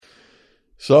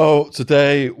So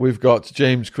today we've got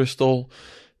James Crystal,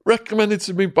 recommended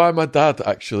to me by my dad,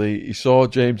 actually. He saw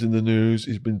James in the news.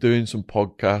 He's been doing some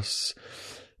podcasts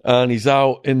and he's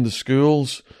out in the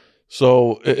schools.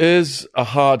 So it is a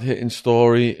hard-hitting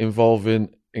story involving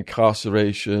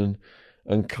incarceration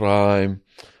and crime.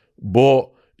 But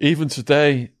even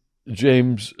today,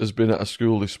 James has been at a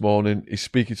school this morning. He's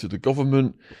speaking to the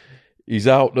government. He's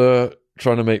out there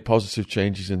trying to make positive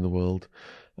changes in the world.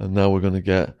 And now we're going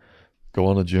to go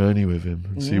on a journey with him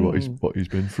and see what he's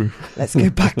been through. Let's go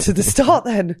back to the start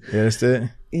then. Yeah, let's do it.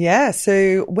 Yeah,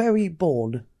 so where were you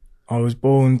born? I was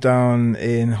born down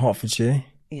in Hertfordshire.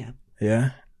 Yeah. Yeah.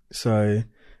 So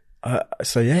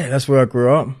yeah, that's where I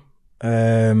grew up.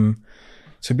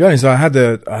 To be honest, I had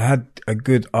a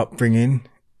good upbringing.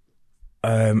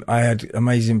 I had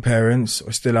amazing parents.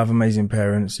 I still have amazing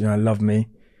parents. You know, love me.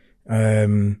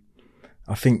 I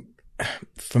think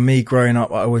for me growing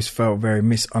up, I always felt very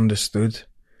misunderstood.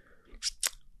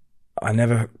 I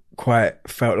never quite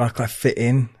felt like I fit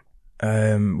in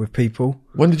with people.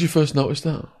 When did you first notice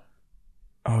that?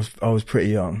 I was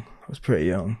pretty young.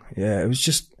 Yeah, it was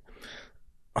just,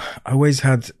 I always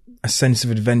had a sense of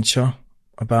adventure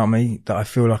about me that I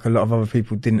feel like a lot of other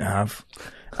people didn't have.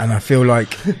 And I feel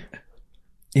like,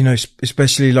 you know,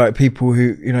 especially like people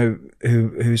who, you know,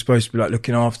 who are supposed to be like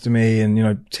looking after me and, you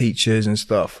know, teachers and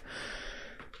stuff.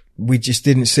 We just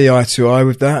didn't see eye to eye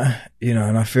with that, you know,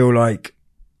 and I feel like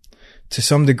to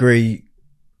some degree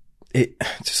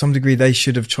they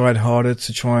should have tried harder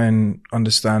to try and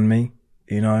understand me,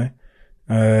 you know.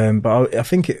 But I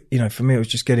think it, you know, for me, it was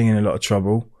just getting in a lot of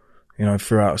trouble, you know,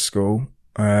 throughout school.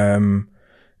 And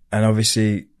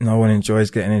obviously no one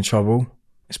enjoys getting in trouble,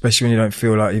 especially when you don't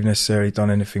feel like you've necessarily done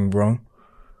anything wrong.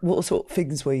 What sort of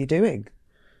things were you doing?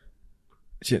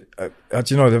 Do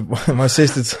you know, my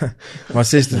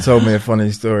sister told me a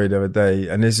funny story the other day,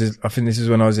 and I think this is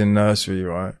when I was in nursery,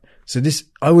 right? So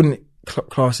I wouldn't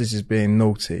class this as being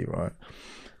naughty, right?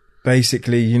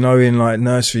 Basically, you know, in like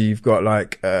nursery, you've got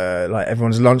like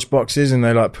everyone's lunch boxes and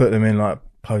they like put them in like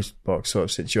post box sort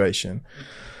of situation.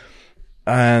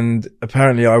 And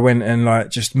apparently I went and like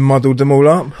just muddled them all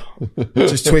up,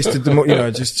 just twisted them all, you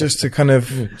know, just to kind of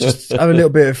just have a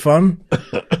little bit of fun.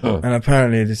 And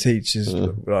apparently the teachers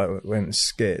like went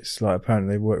skits, like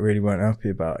apparently they really weren't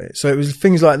happy about it. So it was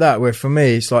things like that where for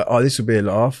me, it's like, oh, this will be a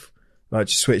laugh, like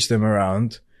just switch them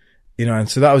around, you know. And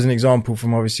so that was an example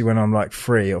from obviously when I'm like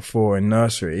 3 or 4 in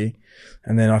nursery.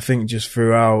 And then I think just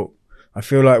throughout, I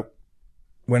feel like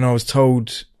when I was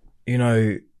told, you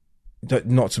know,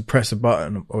 not to press a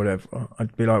button or whatever,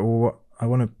 I'd be like, well, what? I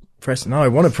want to press it. No, I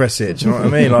want to press it. Do you know what I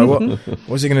mean? Like,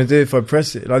 what's it going to do if I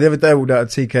press it? Like the other day I walked out of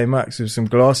TK Maxx with some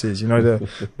glasses, you know,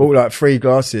 bought like 3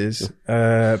 glasses, in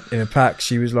a pack.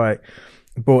 She was like,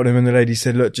 bought them and the lady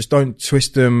said, look, just don't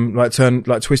twist them, turn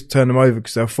them over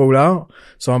because they'll fall out.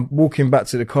 So I'm walking back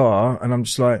to the car and I'm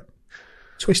just like,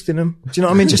 twisting them. Do you know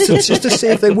what I mean? Just to see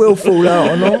if they will fall out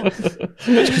or not.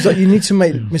 Because like, you need to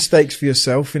make mistakes for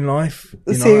yourself in life.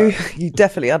 So you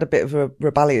definitely had a bit of a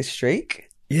rebellious streak.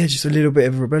 Yeah, just a little bit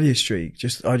of a rebellious streak.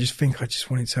 I just think I just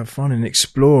wanted to have fun and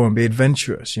explore and be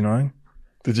adventurous, you know?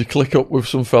 Did you click up with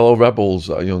some fellow rebels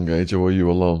at a young age, or were you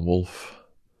a lone wolf?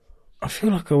 I feel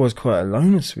like I was quite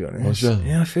alone, to be honest. Was you?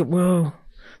 Yeah, I feel, well,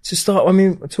 to start, I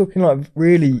mean, talking like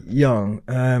really young,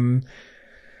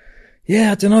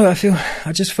 yeah, I don't know.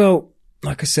 I just felt,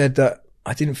 like I said, that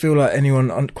I didn't feel like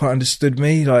anyone quite understood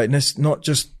me. Like, not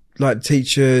just like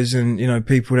teachers and, you know,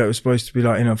 people that were supposed to be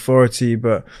like in authority,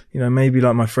 but, you know, maybe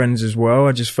like my friends as well.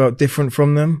 I just felt different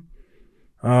from them.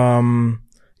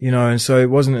 You know, and so it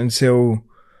wasn't until,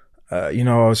 you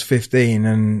know, I was 15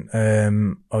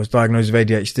 and, I was diagnosed with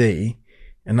ADHD.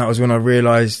 And that was when I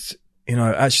realized, you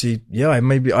know, actually, yeah,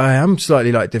 maybe I am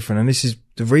slightly like different. And this is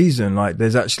the reason, like,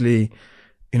 there's actually,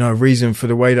 you know, a reason for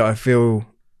the way that I feel,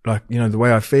 like, you know, the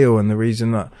way I feel, and the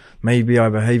reason that maybe I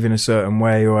behave in a certain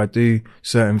way or I do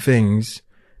certain things.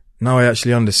 Now I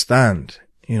actually understand,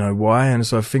 you know, why. And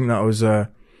so I think that was you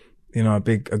know, a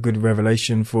good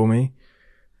revelation for me.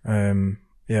 Yeah,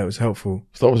 it was helpful.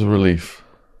 So that was a relief.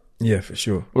 Yeah, for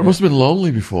sure. Well, it must have been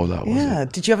lonely before that, wasn't it? Yeah.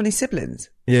 Did you have any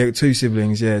siblings? Yeah, 2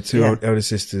 siblings. Yeah, 2 elder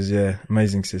sisters. Yeah,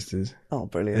 amazing sisters. Oh,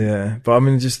 brilliant. Yeah, but I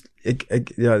mean, just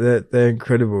yeah, they're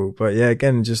incredible. But yeah,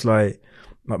 again, just like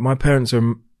my parents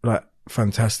are like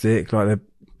fantastic, like they're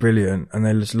brilliant, and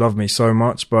they just love me so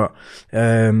much. But you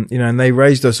know, and they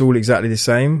raised us all exactly the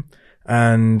same,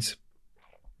 and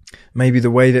maybe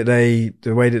the way that they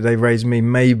raised me,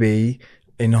 maybe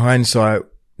in hindsight,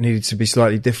 needed to be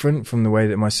slightly different from the way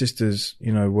that my sisters,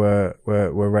 you know, were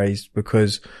raised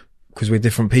because we're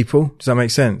different people. Does that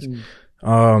make sense?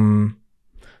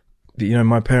 you know,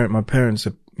 my parents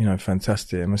are, you know,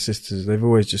 fantastic, and my sisters, they've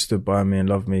always just stood by me and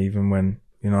loved me, even when,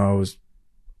 you know, I was,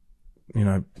 you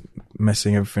know,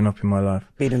 messing everything up in my life.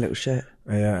 Being a little shit.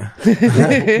 Yeah.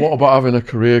 What about having a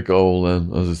career goal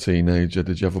then as a teenager?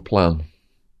 Did you have a plan?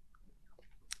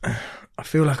 I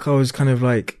feel like I was kind of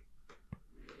like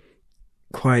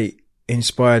quite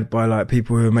inspired by like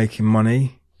people who are making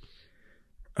money.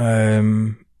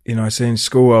 You know, I say in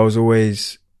school I was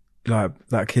always like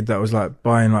that kid that was like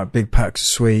buying like big packs of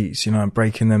sweets, you know, and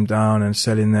breaking them down and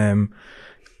selling them.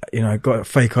 You know, I got a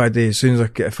fake ID. As soon as I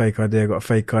could get a fake ID, I got a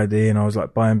fake ID, and I was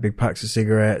like buying big packs of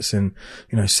cigarettes and,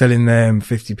 you know, selling them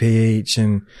 50p each.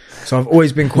 And so I've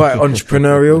always been quite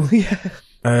entrepreneurial. Yeah.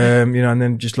 You know, and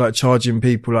then just like charging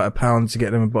people like £1 to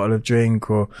get them a bottle of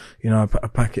drink, or, you know, a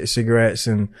packet of cigarettes.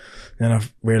 And then I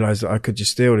realised that I could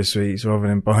just steal the sweets rather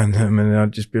than buying them, and then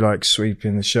I'd just be like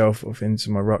sweeping the shelf off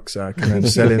into my rucksack and then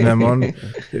selling them on.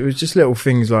 It was just little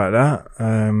things like that.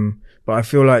 But I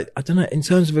feel like, I don't know, in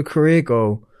terms of a career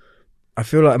goal, I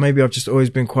feel like maybe I've just always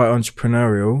been quite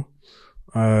entrepreneurial.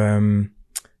 And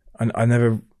I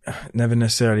never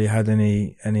necessarily had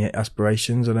any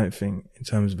aspirations, I don't think, in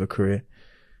terms of a career.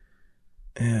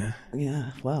 Yeah.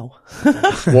 Yeah, wow.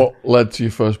 What led to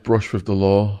your first brush with the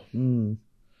law?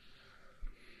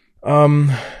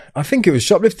 I think it was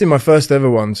shoplifting, my first ever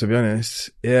one, to be honest.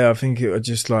 Yeah, I think it had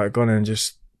just like gone and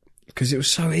just, because it was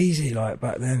so easy like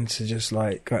back then to just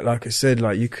like I said,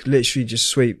 like you could literally just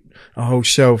sweep a whole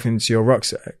shelf into your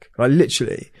rucksack, like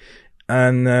literally.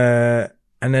 And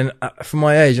then for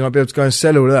my age, and I'd be able to go and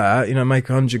sell all that, you know, make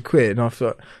 100 quid. And I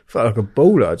felt like a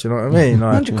baller. Do you know what I mean?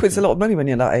 Like, 100 quid's a lot of money when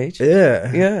you're that age.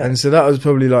 Yeah. Yeah. And so that was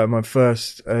probably like my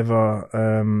first ever,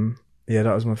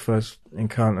 that was my first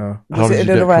encounter. How did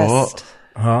you get caught?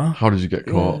 Huh? How did you get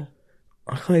caught? Yeah.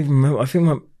 I can't even remember. I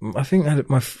think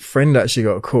my friend actually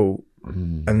got caught,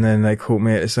 and then they caught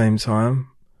me at the same time.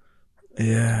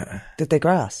 Yeah. Did they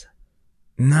grass?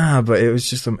 Nah, but it was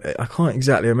just, I can't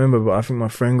exactly remember, but I think my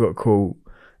friend got caught,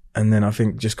 and then I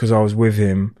think just because I was with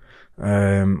him,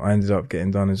 I ended up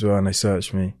getting done as well, and they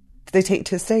searched me. Did they take you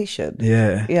to the station?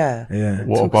 Yeah. Yeah. Yeah.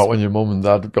 What about when your mum and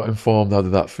dad got informed? How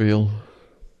did that feel?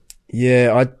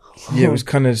 Yeah, it was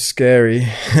kind of scary.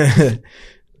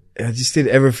 I just did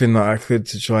everything that I could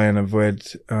to try and avoid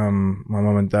my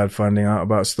mum and dad finding out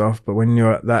about stuff. But when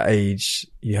you're at that age,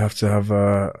 you have to have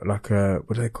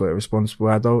what do they call it, a responsible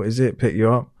adult, is it? Pick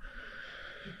you up.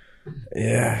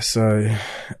 Yeah, so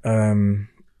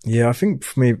I think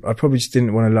for me, I probably just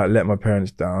didn't want to like let my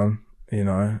parents down, you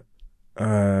know.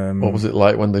 What was it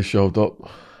like when they showed up?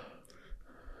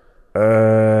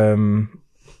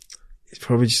 It's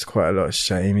probably just quite a lot of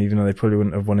shame, even though they probably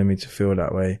wouldn't have wanted me to feel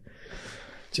that way.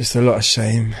 Just a lot of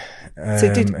shame.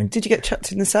 So did you get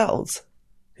chucked in the cells?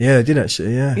 Yeah, I did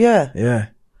actually, yeah. Yeah. Yeah.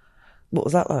 What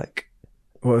was that like?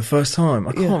 Well, the first time?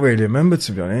 I can't really remember,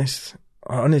 to be honest.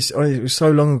 Honestly, it was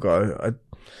so long ago.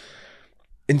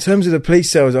 In terms of the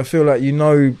police cells, I feel like, you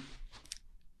know,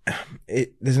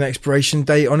 there's an expiration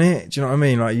date on it. Do you know what I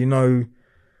mean? Like, you know,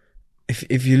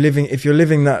 if you're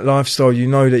living that lifestyle, you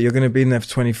know that you're going to be in there for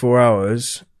 24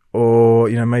 hours, or,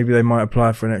 you know, maybe they might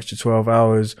apply for an extra 12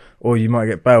 hours, or you might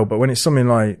get bail. But when it's something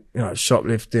like, you know,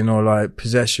 shoplifting or like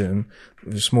possession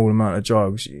of a small amount of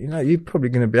drugs, you know, you're probably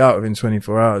going to be out within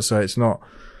 24 hours. So it's not,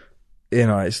 you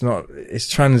know, it's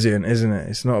transient, isn't it?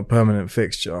 It's not a permanent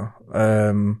fixture.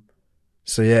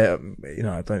 So yeah, you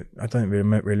know, I don't really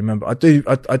remember. I do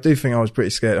think I was pretty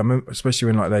scared. I remember, especially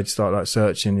when like they'd start like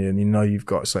searching you and you know you've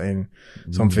got something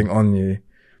on you.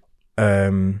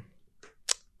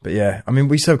 But yeah, I mean,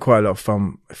 we used to have quite a lot of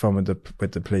fun with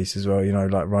the police as well, you know,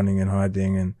 like running and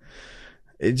hiding, and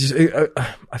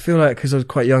I feel like because I was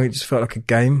quite young, it just felt like a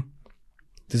game,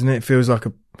 doesn't it? It feels like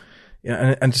you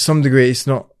know, and to some degree, it's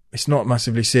not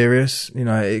massively serious, you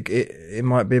know, it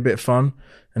might be a bit fun,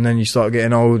 and then you start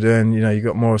getting older and, you know, you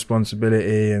got more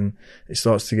responsibility and it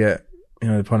starts to get, you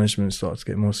know, the punishment starts to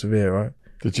get more severe, right?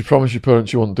 Did you promise your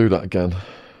parents you wouldn't do that again?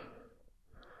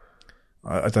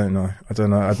 I don't know. I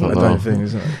don't think.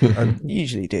 Isn't it? I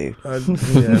usually do.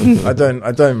 I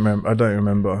don't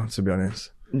remember, to be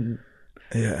honest.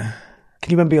 Yeah.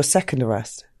 Can you remember your second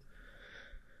arrest?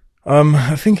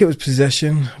 I think it was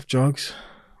possession of drugs.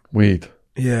 Weed.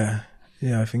 Yeah,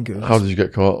 I think it was. How did you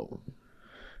get caught?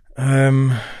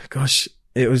 Gosh,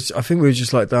 it was. I think we were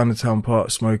just like down the town park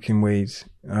smoking weed,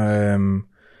 and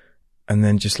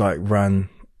then just like ran,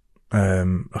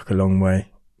 like a long way.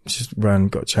 Just ran,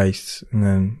 got chased, and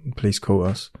then the police caught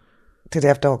us. Did they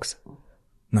have dogs?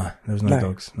 No, there was no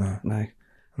dogs.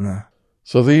 No.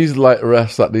 So these like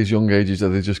arrests at these young ages, are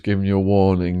they just giving you a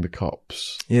warning, the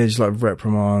cops? Yeah, just like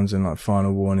reprimands and like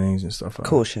final warnings and stuff like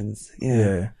Cautions, that.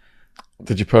 Yeah.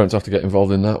 Did your parents have to get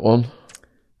involved in that one?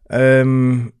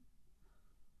 I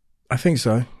think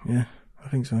so. Yeah, I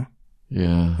think so.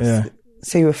 Yeah. Yeah.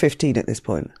 So you were 15 at this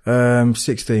point?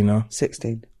 16 now.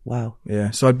 16. Wow.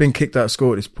 Yeah. So I'd been kicked out of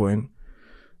school at this point.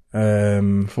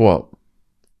 For what?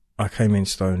 I came in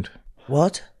stoned.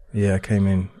 What? Yeah, I came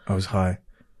in. I was high.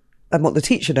 And what the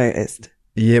teacher noticed?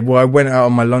 Yeah, well, I went out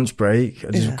on my lunch break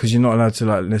because Yeah. you're not allowed to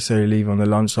like necessarily leave on the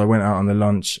lunch. So I went out on the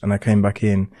lunch and I came back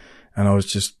in and I was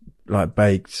just like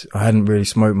baked. I hadn't really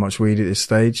smoked much weed at this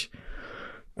stage,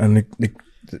 and the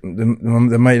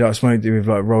mate that I smoked it with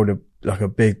like rolled a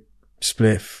big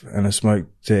spliff and I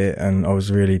smoked it and I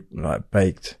was really like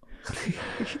baked.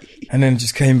 And then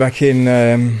just came back in,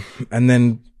 and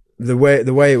then the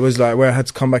way it was like where I had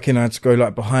to come back in, I had to go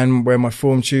like behind where my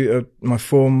form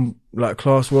like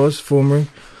class was, form room,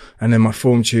 and then my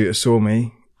form tutor saw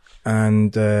me,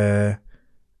 and and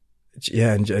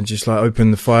just like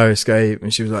opened the fire escape,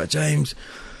 and she was like, James,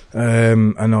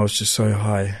 and I was just so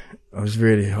high, I was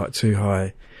really too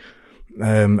high,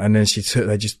 and then she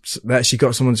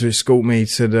got someone to escort me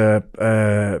to the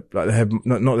like the head,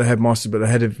 not the headmaster, but the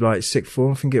head of like sixth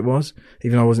form, I think it was,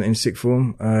 even though I wasn't in sixth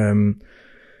form,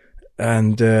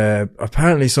 and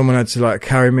apparently someone had to like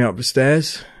carry me up the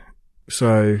stairs.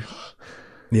 So,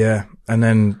 yeah, and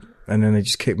then they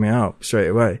just kicked me out straight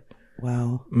away.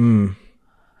 Wow.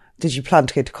 Did you plan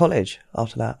to go to college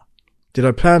after that? Did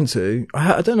I plan to?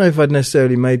 I don't know if I'd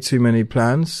necessarily made too many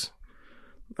plans.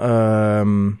 Yeah,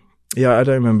 I don't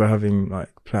remember having like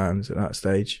plans at that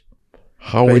stage.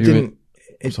 How But were it you? didn't.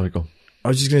 Sorry, go on. I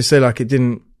was just going to say, like, it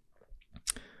didn't.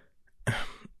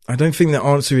 I don't think the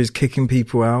answer is kicking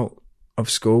people out of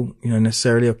school,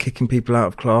 necessarily, or kicking people out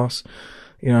of class.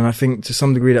 And I think to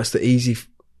some degree that's the easy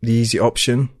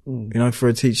option, for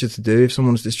a teacher to do. If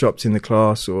someone's disrupting the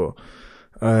class or,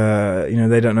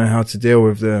 they don't know how to deal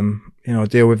with them,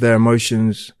 deal with their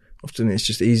emotions, often it's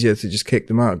just easier to just kick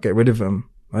them out, get rid of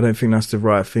them. I don't think that's the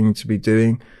right thing to be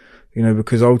doing,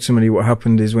 because ultimately what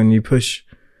happened is when you push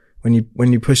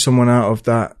someone out of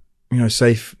that,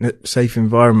 safe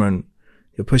environment,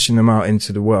 you're pushing them out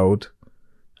into the world.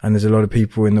 And there's a lot of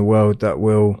people in the world that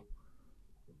will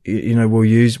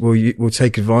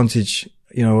take advantage,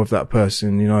 of that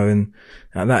person, and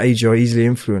at that age you're easily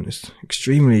influenced,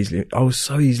 extremely easily. I was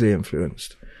so easily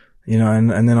influenced,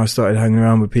 and then I started hanging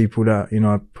around with people that,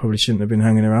 I probably shouldn't have been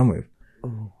hanging around with.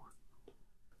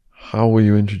 How were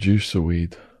you introduced to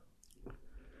weed?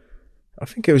 I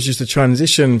think it was just a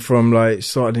transition from like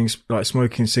starting like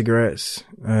smoking cigarettes.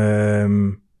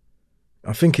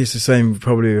 I think it's the same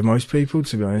probably with most people,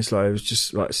 to be honest. Like it was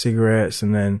just like cigarettes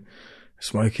and then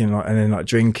smoking, like, and then like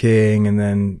drinking, and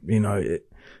then,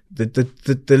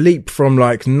 the leap from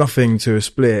like nothing to a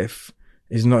spliff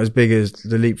is not as big as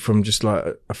the leap from just like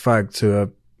a fag to a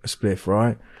spliff,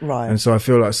 right? Right. And so I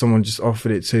feel like someone just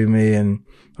offered it to me, and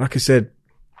like I said,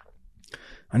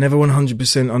 I never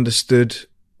 100% understood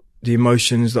the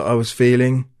emotions that I was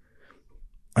feeling.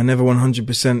 I never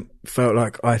 100% felt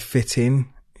like I fit in,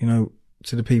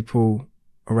 to the people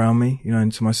around me,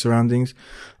 and to my surroundings.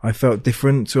 I felt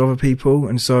different to other people.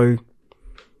 And so,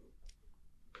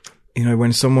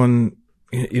 when someone,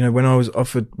 when I was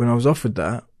offered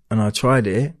that and I tried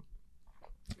it,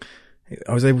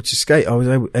 I was able to escape. I was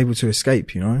able to escape,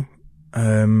 how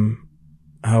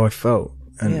I felt.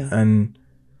 And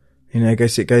I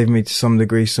guess it gave me to some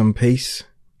degree some peace,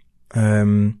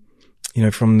 from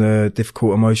the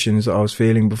difficult emotions that I was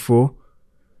feeling before.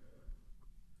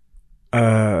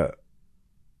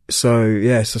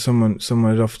 So someone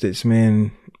had offered it to me,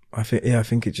 and I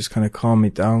think it just kind of calmed me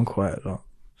down quite a lot.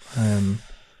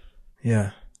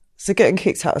 So getting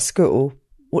kicked out of school,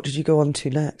 what did you go on to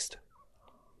next?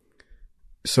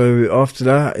 So after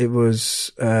that, it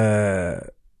was, I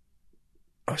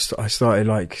started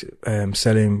like,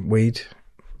 selling weed,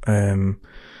 to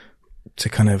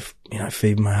kind of,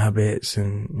 feed my habits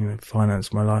and,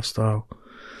 finance my lifestyle.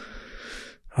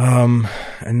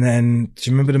 And then, do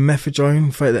you remember the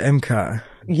methadone for the MCAT?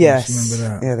 Yes. Do you remember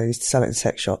that? Yeah, they used to sell it in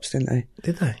sex shops, didn't they?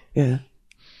 Did they? Yeah.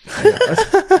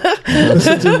 That's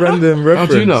such a random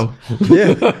reference. How do you know?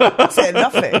 Yeah. Saying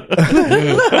nothing. I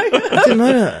didn't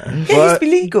know that. It used to be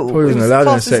legal. Probably It wasn't was allowed in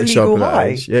a classed as sex shop illegal at that high.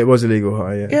 age. Yeah, it was illegal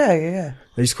high, yeah. Yeah.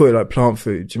 They used to call it like plant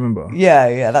food, do you remember?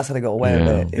 Yeah, that's how they got away with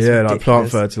it. It's Yeah, like plant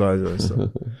ridiculous. fertilizer and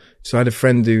stuff. So I had a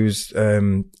friend who's,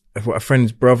 a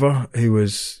friend's brother who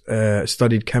was,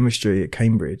 studied chemistry at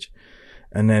Cambridge.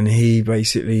 And then he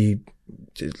basically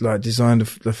designed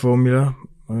the formula,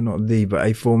 well, not but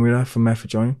a formula for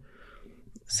methadone.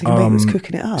 So your mate was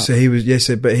cooking it up. So he was,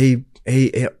 but he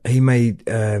made,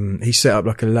 he set up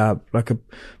like a lab,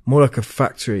 more like a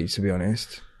factory, to be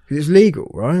honest. It was legal,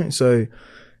 right? So,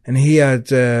 and he had,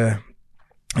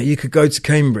 you could go to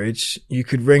Cambridge, you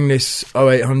could ring this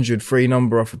 0800 free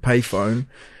number off a payphone,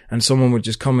 and someone would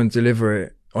just come and deliver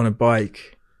it on a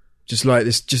bike. Just like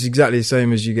this, just exactly the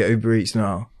same as you get Uber Eats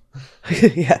now.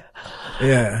 Yeah.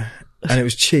 Yeah. And it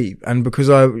was cheap. And because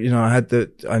I had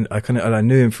I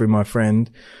knew him through my friend,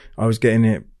 I was getting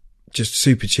it just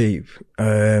super cheap,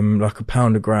 like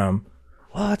 £1 a gram.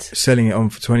 What? Selling it on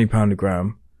for £20 a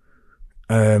gram,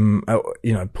 at,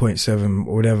 0.7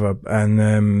 or whatever.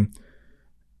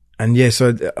 And yeah, so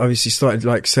I obviously started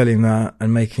like selling that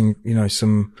and making,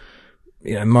 some,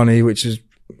 money, which is,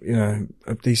 a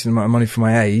decent amount of money for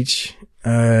my age.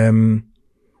 But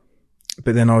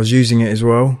then I was using it as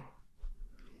well.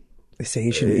 They say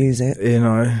you shouldn't use it.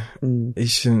 You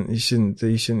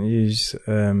shouldn't use,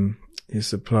 your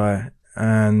supply.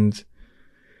 And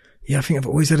yeah, I think I've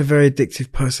always had a very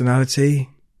addictive personality.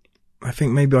 I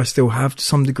think maybe I still have to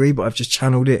some degree, but I've just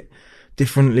channeled it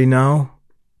differently now.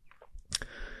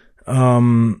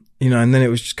 And then it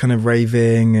was just kind of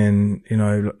raving and,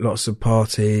 lots of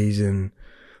parties and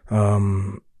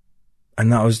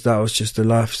that was just the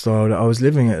lifestyle that I was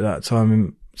living at that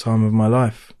time of my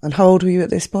life. And how old were you at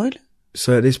this point?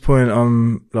 So at this point,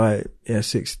 I'm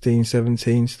 16,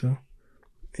 17 still.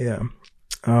 Yeah.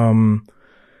 And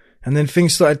then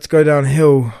things started to go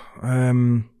downhill.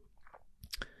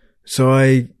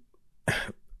 So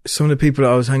some of the people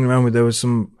that I was hanging around with, there was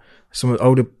some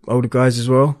older guys as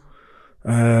well.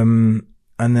 And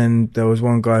then there was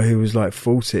one guy who was like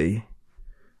 40.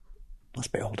 That's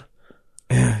a bit old.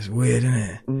 Yeah, it's weird, isn't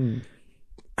it? Mm.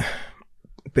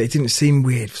 But it didn't seem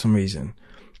weird for some reason,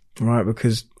 right?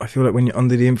 Because I feel like when you're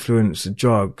under the influence of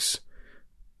drugs,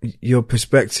 your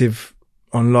perspective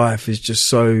on life is just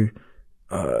so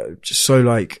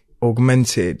like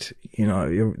augmented,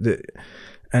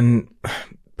 and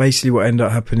basically what ended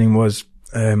up happening was,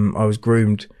 I was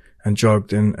groomed and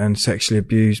drugged and sexually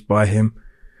abused by him.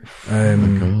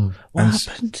 What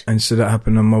happened? And so that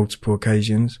happened on multiple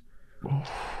occasions. Are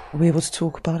we able to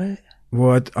talk about it?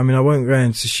 Well, I won't go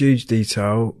into huge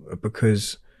detail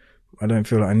because I don't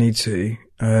feel like I need to.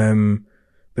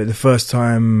 But the first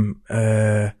time,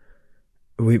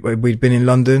 we'd been in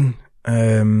London,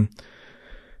 and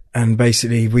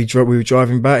basically we were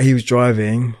driving back, he was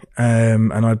driving,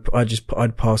 and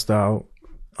I'd passed out.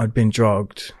 I'd been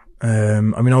drugged. I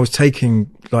was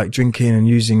taking, like, drinking and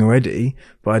using already,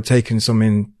 but I'd taken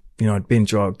something, I'd been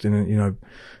drugged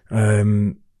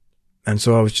and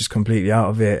so I was just completely out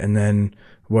of it, and then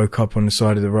woke up on the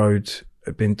side of the road,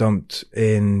 had been dumped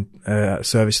in a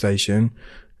service station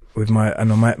with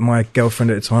my girlfriend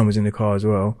at the time was in the car as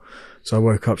well. So I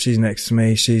woke up, she's next to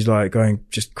me, she's like going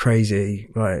just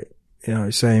crazy, like,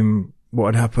 saying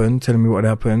what had happened, telling me what had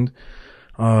happened.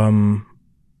 And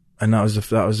that was the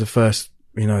first,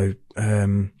 the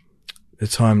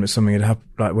time that something had happened,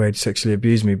 like where he'd sexually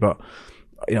abused me, but,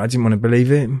 I didn't want to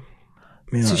believe it.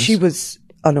 So she was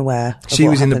unaware of she what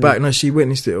was happened. in the back. No, she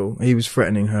witnessed it all. He was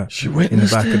threatening her. She witnessed in the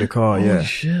back it? of the car. Holy Yeah.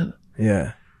 shit.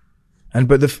 Yeah.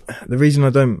 But the reason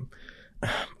I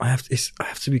have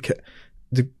to be,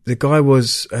 the guy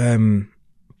was,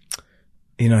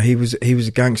 he was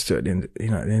a gangster at the end, at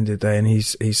the end of the day, and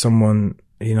he's someone,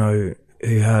 who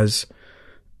has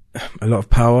a lot of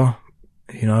power,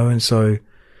 and so,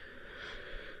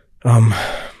 I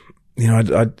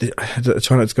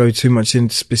try not to go too much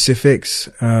into specifics,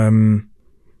 but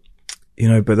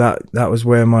that was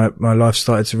where my life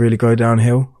started to really go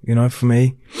downhill, for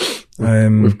me.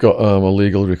 We've got a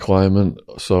legal requirement,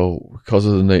 so because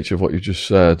of the nature of what you just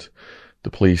said, the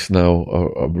police now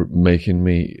are making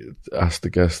me ask the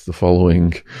guest the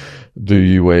following: do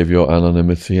you waive your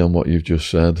anonymity on what you've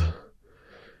just said?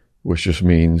 Which just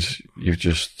means you've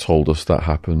just told us that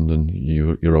happened and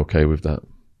you're okay with that.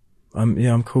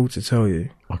 I'm cool to tell you.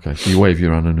 Okay, so you waive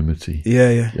your anonymity.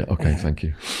 Yeah. Okay, thank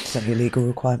you. Is that your legal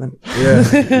requirement?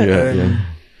 Yeah.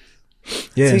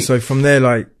 Yeah. So from there,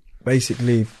 like,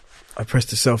 basically, I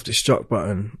pressed the self-destruct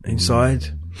button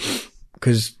inside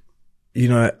because,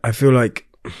 I feel like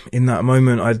in that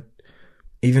moment,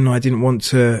 even though I didn't want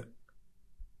to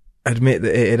admit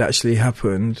that it had actually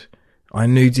happened, I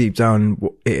knew deep down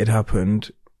it had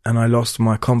happened, and I lost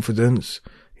my confidence.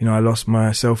 I lost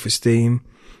my self-esteem.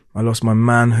 I lost my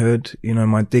manhood,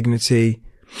 my dignity,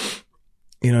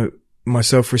 my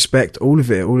self-respect, all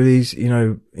of it, all of these,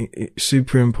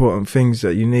 super important things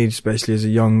that you need, especially as a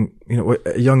young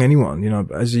anyone,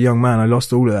 as a young man, I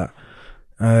lost all of that.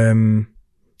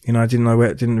 I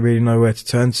didn't really know where to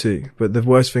turn to. But the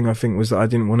worst thing I think was that I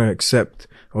didn't want to accept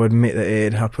or admit that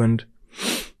it had happened.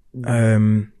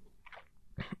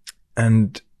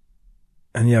 And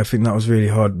yeah, I think that was really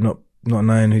hard, not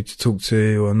knowing who to talk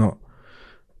to, or not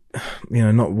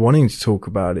wanting to talk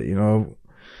about it,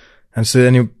 And so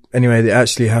anyway, it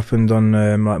actually happened on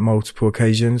like multiple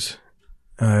occasions.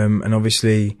 And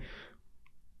obviously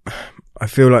I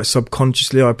feel like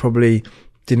subconsciously I probably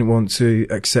didn't want to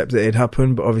accept that it had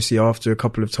happened, but obviously after a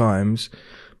couple of times,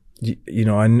 I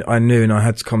knew, and I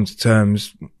had to come to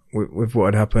terms with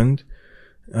what had happened.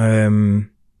 And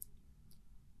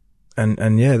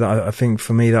yeah, I think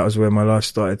for me that was where my life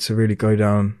started to really go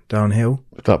downhill.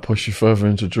 Did that push you further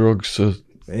into drugs? Because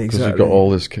Exactly. you got all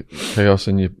this chaos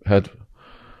in your head.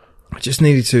 I just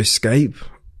needed to escape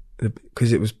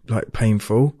because it was like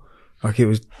painful, like it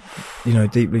was,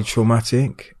 deeply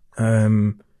traumatic.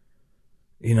 And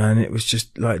it was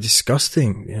just like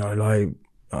disgusting. Like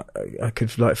I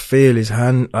could like feel his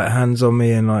hands on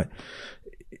me, and like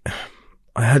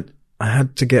I had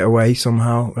to get away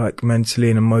somehow, like mentally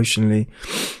and emotionally,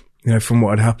 from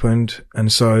what had happened.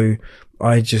 And so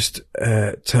I just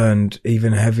turned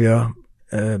even heavier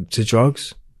to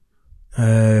drugs.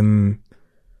 And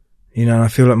I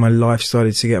feel like my life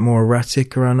started to get more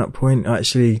erratic around that point. I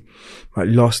actually like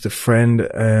lost a friend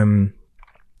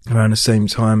around the same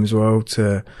time as well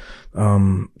to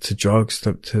drugs,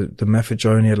 to the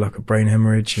methadone. He had like a brain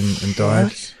hemorrhage and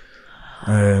died.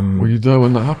 Were you there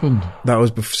when that happened? That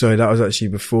was that was actually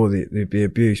before the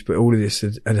abuse, but all of this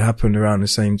had happened around the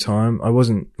same time. I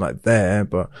wasn't like there,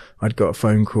 but I'd got a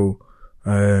phone call,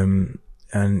 and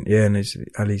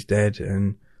Ali's dead.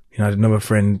 And I had another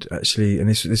friend actually, and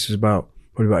this was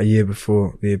probably about a year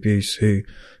before the abuse, who,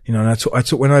 and I talk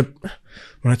when I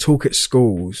talk at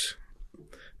schools,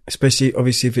 especially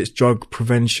obviously if it's drug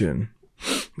prevention,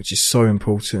 which is so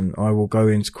important, I will go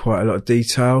into quite a lot of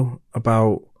detail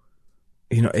about,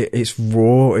 it's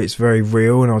raw, it's very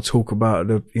real, and I'll talk about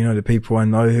the people I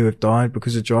know who have died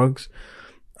because of drugs,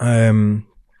 and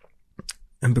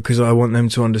because I want them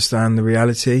to understand the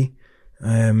reality.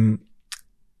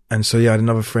 And so yeah, I had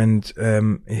another friend,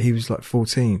 he was like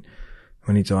 14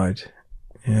 when he died.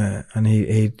 Yeah. And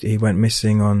he went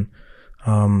missing on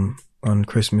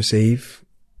Christmas Eve.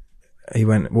 He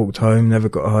walked home, never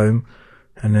got home.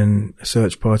 And then a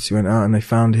search party went out and they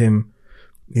found him,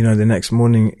 the next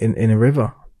morning in a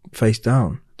river, face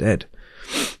down, dead.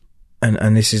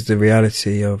 And this is the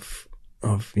reality of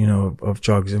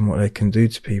drugs and what they can do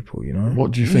to people,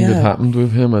 What do you think had happened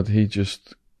with him? Had he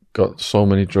just got so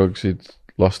many drugs he'd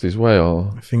lost his way,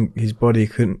 or? I think his body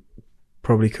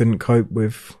probably couldn't cope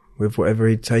with whatever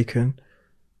he'd taken.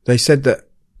 They said that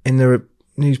in the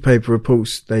newspaper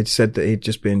reports, they'd said that he'd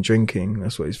just been drinking.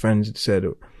 That's what his friends had said.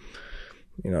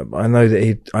 I know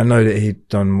that he'd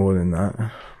done more than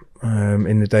that,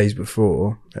 in the days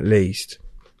before, at least.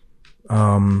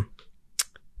 Even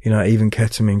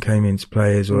ketamine came into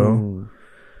play as well.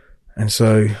 And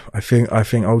so I think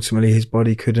ultimately his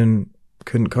body couldn't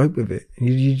cope with it.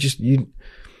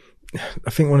 I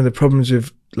think one of the problems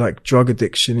with like drug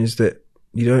addiction is that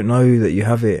you don't know that you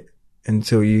have it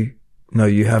until you know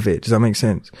you have it. Does that make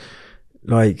sense?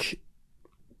 Like,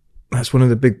 that's one of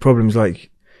the big problems. Like,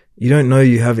 you don't know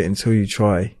you have it until you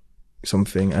try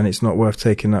something, and it's not worth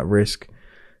taking that risk.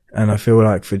 And I feel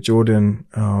like for Jordan,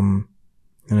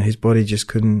 his body just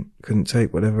couldn't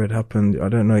take whatever had happened. I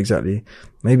don't know exactly.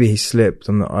 Maybe he slipped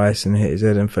on the ice and hit his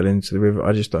head and fell into the river.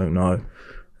 I just don't know.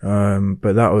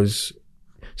 But that was,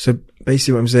 so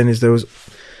basically what I'm saying is there was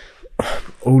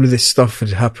all of this stuff had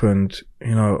happened,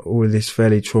 all of this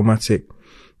fairly traumatic,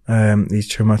 these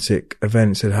traumatic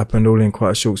events had happened all in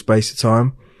quite a short space of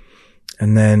time.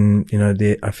 And then,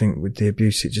 I think with the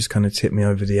abuse, it just kind of tipped me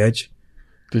over the edge.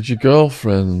 Did your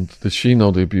girlfriend, did she know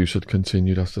the abuse had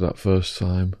continued after that first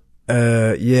time?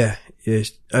 Yeah.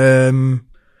 Well,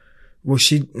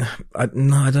 I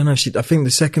don't know. I think the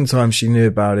second time she knew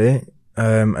about it.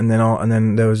 And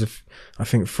then there was I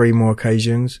think 3 more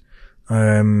occasions.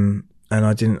 And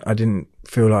I didn't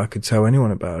feel like I could tell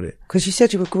anyone about it. Because you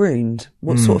said you were groomed.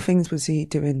 What sort of things was he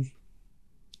doing?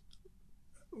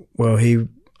 Well,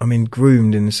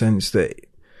 groomed in the sense that,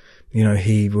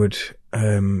 he would,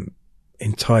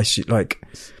 entice you, like,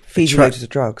 Feed you loads of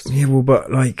drugs. Yeah, well,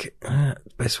 but like,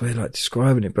 best way of like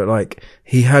describing it, but like,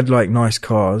 he had like nice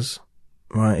cars,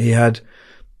 right? He had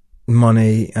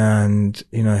money and,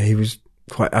 he was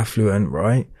quite affluent,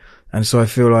 right? And so I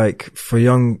feel like for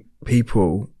young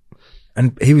people,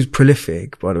 and he was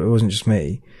prolific, but it wasn't just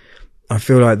me. I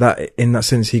feel like that, in that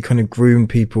sense, he kind of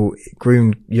groomed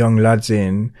young lads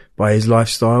in by his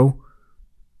lifestyle,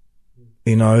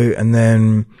 and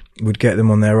then would get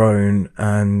them on their own,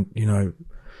 and,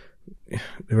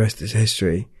 the rest is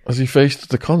history. Has he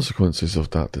faced the consequences of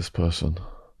that, this person?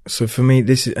 So for me,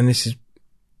 this is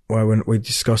when we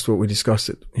discussed what we discussed,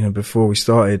 before we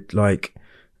started, like,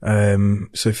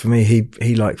 so for me,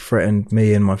 he like threatened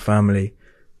me and my family.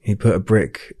 He put a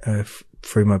brick,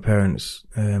 through my parents'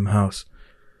 house.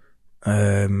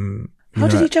 How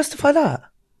did he justify that?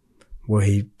 Well,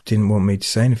 he didn't want me to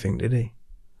say anything, did he?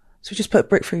 So he just put a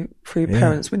brick through your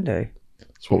parents' window?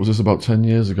 So what was this, about 10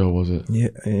 years ago, was it?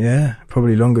 Yeah,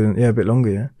 probably longer than, a bit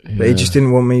longer, yeah. But he just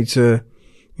didn't want me to,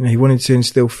 he wanted to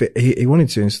instill fear, he wanted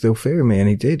to instill fear in me, and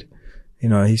he did.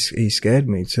 He scared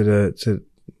me to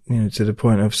the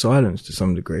point of silence to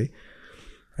some degree.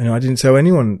 And I didn't tell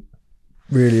anyone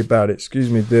really about it. Excuse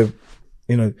me.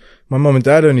 My mum and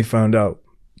dad only found out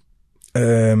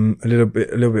a little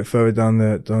bit further down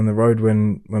the road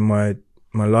when my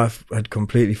life had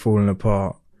completely fallen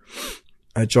apart.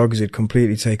 Drugs had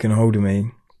completely taken hold of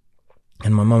me,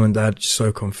 and my mum and dad just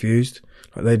so confused.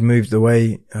 Like, they'd moved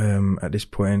away at this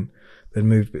point. They'd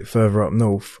moved a bit further up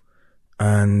north,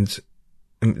 and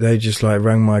they just like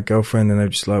rang my girlfriend, and they were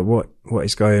just like, "What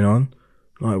is going on?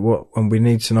 Like, what? And we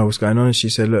need to know what's going on." And she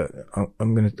said, "Look,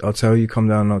 I'll tell you. Come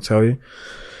down and I'll tell you."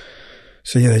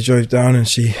 So yeah, they drove down, and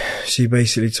she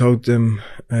basically told them,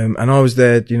 and I was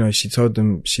there. She told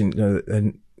them, she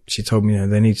told me,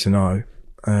 they need to know,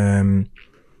 and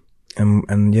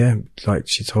yeah, like,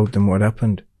 she told them what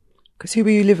happened. Because who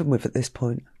were you living with at this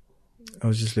point? I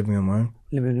was just living on my own.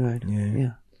 Living on your own.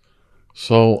 Yeah.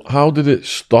 So how did it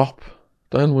stop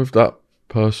then with that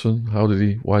person? Why did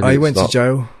he it went stop? to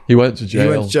jail. He went to jail? He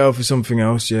went to jail for something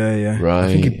else, yeah. Right. I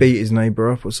think he beat his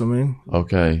neighbour up or something.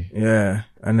 Okay. Yeah.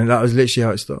 And then that was literally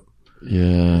how it stopped.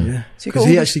 Yeah. Because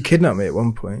he actually kidnapped me at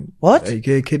one point. What? He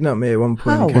kidnapped me at one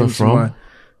point. How? He came Where from?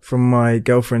 From my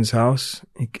girlfriend's house.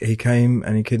 He came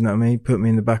and he kidnapped me, put me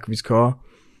in the back of his car,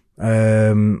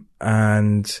 and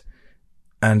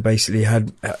basically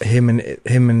had him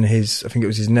and his, I think it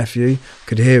was his nephew,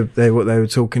 could hear what they were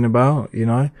talking about,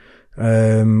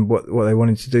 what they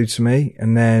wanted to do to me.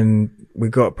 And then we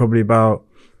got probably about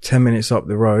 10 minutes up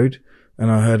the road,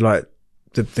 and I heard like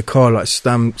the car like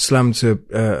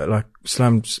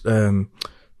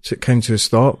came to a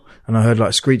stop, and I heard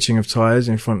like screeching of tires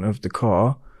in front of the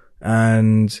car,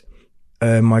 and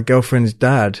my girlfriend's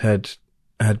dad had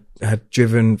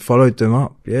followed them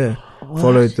up,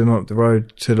 followed them up the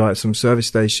road to like some service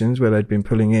stations where they'd been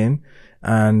pulling in,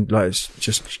 and like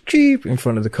just keep in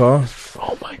front of the car.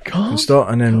 Oh my God.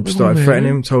 And then started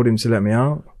threatening him, told him to let me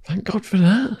out. Thank God for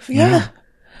that. Yeah.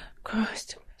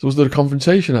 Christ. So was there a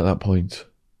confrontation at that point?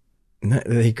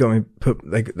 He got me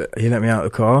he let me out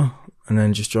of the car and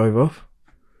then just drove off.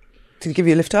 Did he give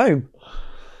you a lift home?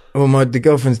 Well, the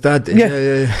girlfriend's dad did.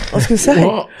 Yeah. I was going to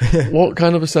say. What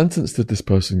kind of a sentence did this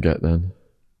person get then?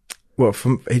 Well,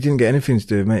 he didn't get anything to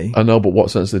do with me. I know, but what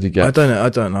sentence did he get? I don't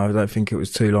know. I don't think it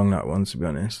was too long, that one, to be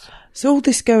honest. So all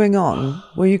this going on,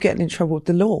 were you getting in trouble with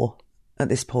the law at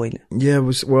this point? Yeah, I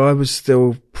was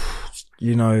still,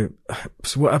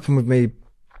 so what happened with me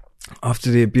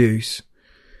after the abuse,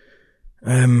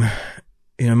 like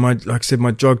I said,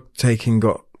 my drug taking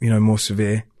got, more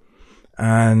severe,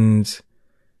 and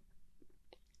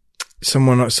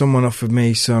someone offered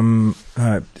me some,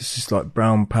 this is like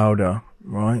brown powder,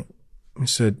 right? I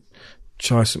said,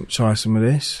 try some of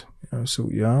this, I'll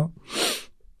sort you out.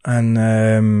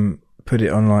 And, put it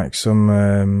on like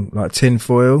some, like tin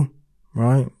foil,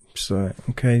 right? So,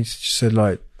 okay, she said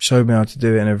like, showed me how to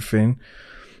do it and everything.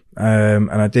 And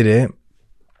I did it.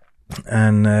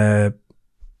 And,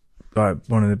 like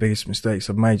one of the biggest mistakes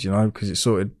I've made, because it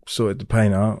sorted the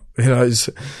pain out.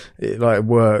 It like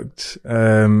worked.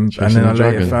 And then I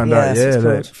later found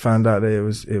out, found out that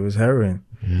it was heroin.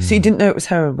 Yeah. So you didn't know it was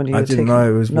heroin when you were taking it? I didn't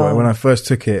know it was when I first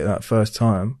took it that first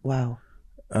time. Wow.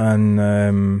 And,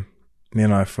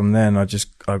 from then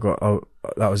that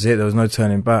was it. There was no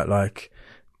turning back. Like,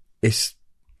 I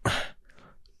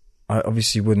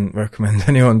obviously wouldn't recommend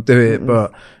anyone do it,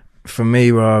 but for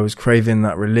me, where I was craving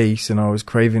that release and I was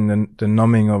craving the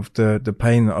numbing of the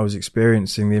pain that I was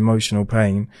experiencing, the emotional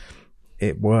pain,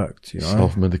 it worked,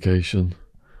 Self-medication.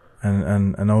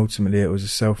 And ultimately it was a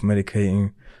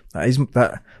self-medicating.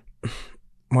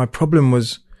 My problem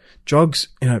was drugs,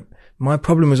 my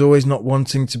problem was always not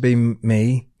wanting to be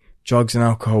me. Drugs and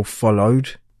alcohol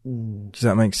followed. Does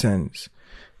that make sense?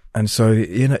 And so,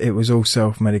 it was all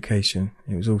self-medication.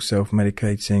 It was all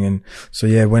self-medicating. And so,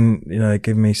 yeah, when, they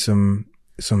give me some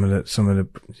of the,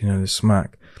 the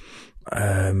smack,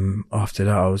 after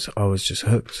that, I was just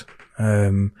hooked.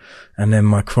 And then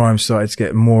my crime started to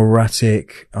get more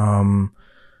erratic. And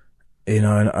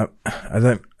I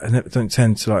don't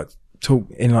tend to like talk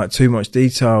in like too much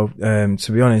detail,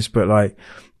 to be honest, but like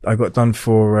I got done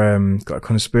for, got a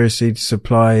conspiracy to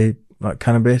supply like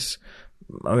cannabis,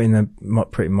 I mean, they're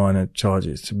pretty minor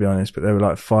charges, to be honest, but they were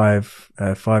like five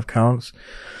counts.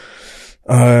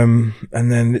 And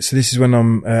then, so this is when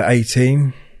I'm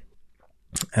 18.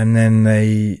 And then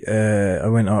I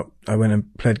went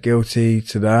and pled guilty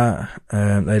to that.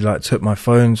 They like took my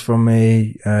phones from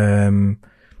me,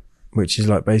 which is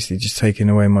like basically just taking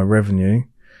away my revenue.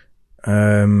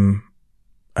 And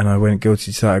I went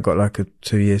guilty to that. I got like a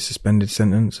 2-year suspended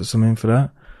sentence or something for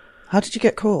that. How did you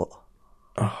get caught?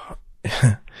 Oh,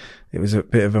 it was a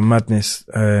bit of a madness.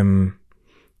 Do you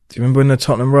remember when the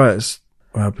Tottenham riots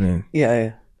were happening?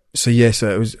 Yeah. So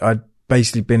I'd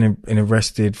basically been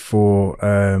arrested for,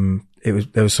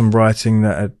 there was some rioting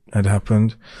that had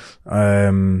happened.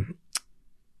 And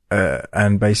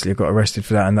basically I got arrested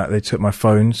for that, and that they took my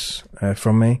phones,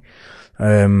 from me.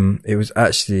 It was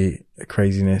actually a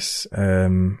craziness.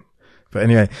 But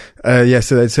anyway,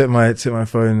 so they took my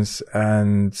phones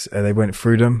and they went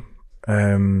through them.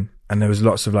 And there was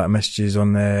lots of like messages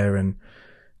on there, and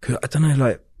cause I don't know,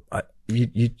 like,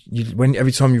 when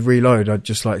every time you reload, I'd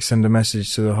just like send a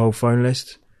message to the whole phone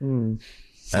list. And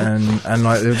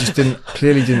like, they just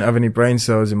clearly didn't have any brain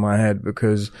cells in my head,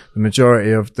 because the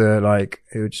majority of it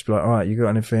would just be like, all right, you got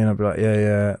anything? I'd be like,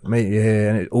 yeah, meet you here.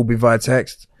 And it'd all be via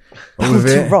text. All of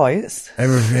it. Right.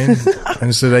 Everything.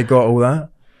 And so they got all that.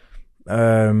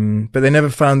 But they never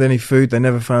found any food. They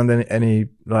never found any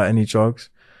drugs.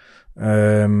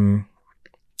 And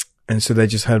so they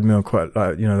just had me on quite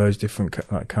like, those different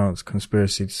like counts,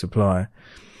 conspiracy to supply.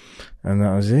 And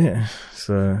that was it.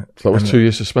 So that was 2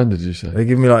 years suspended, did you say? They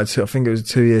give me like I think it was a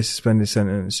 2-year suspended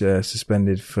sentence. Yeah.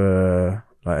 Suspended for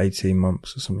like 18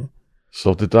 months or something.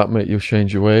 So did that make you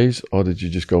change your ways, or did you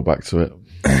just go back to it?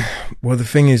 Well, the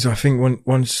thing is, I think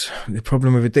once the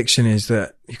problem with addiction is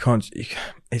that it's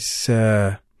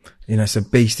it's a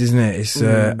beast, isn't it? It's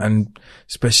and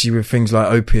especially with things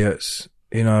like opiates,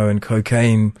 and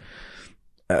cocaine,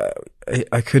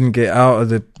 I couldn't get out of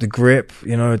the grip,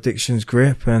 addiction's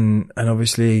grip, and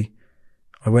obviously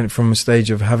I went from a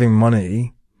stage of having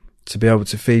money to be able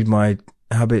to feed my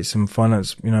habits and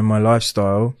finance, my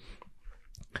lifestyle,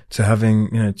 to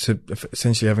having, to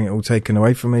essentially having it all taken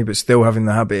away from me, but still having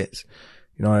the habits,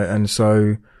 and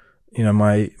so,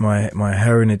 my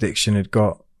heroin addiction had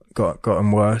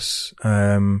gotten worse.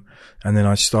 And then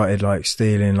I started like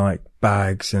stealing like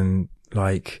bags and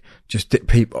like just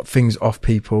things off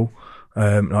people,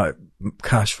 like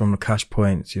cash from the cash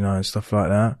points, and stuff like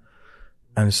that.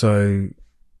 And so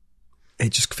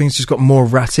things just got more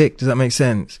erratic. Does that make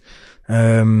sense?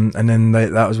 And then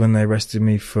that was when they arrested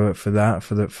me for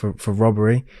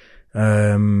robbery.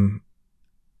 And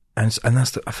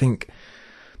that's I think,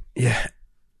 yeah,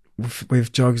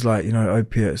 with drugs like,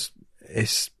 opiates,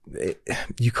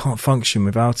 you can't function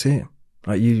without it.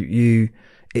 Like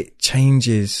it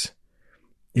changes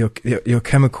your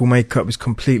chemical makeup is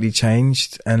completely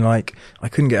changed. And like, I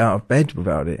couldn't get out of bed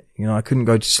without it. I couldn't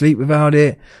go to sleep without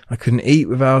it. I couldn't eat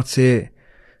without it.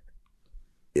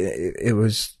 It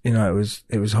was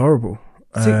horrible.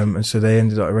 And so they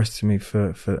ended up arresting me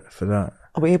for that.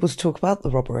 Are we able to talk about the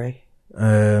robbery?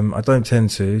 I don't tend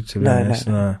to be honest.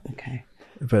 No. Okay.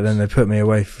 But then they put me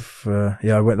away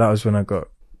that was when I got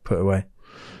put away.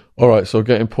 All right. So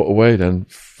getting put away then,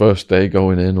 first day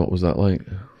going in, what was that like?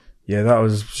 Yeah, that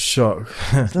was a shock.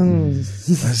 So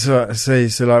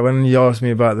like when you asked me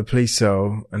about the police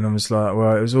cell, and I was like,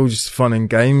 well, it was all just fun and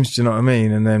games. Do you know what I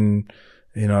mean? And then,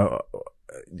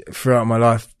 throughout my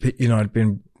life, I'd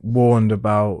been warned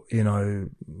about,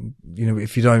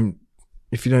 if you don't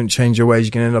change your ways,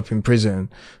 you're going to end up in prison,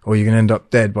 or you're going to end up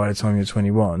dead by the time you're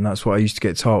 21. That's what I used to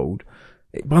get told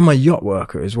by my yacht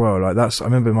worker as well. Like I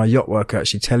remember my yacht worker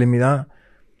actually telling me that.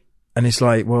 And it's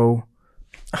like, well,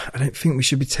 I don't think we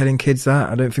should be telling kids that.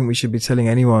 I don't think we should be telling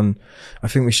anyone. I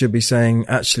think we should be saying,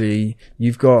 actually,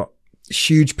 you've got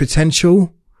huge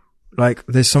potential. Like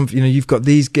there's you've got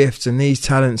these gifts and these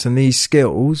talents and these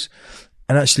skills,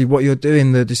 and actually what you're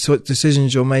doing, the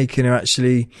decisions you're making are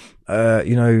actually,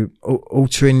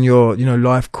 altering your,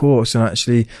 life course. And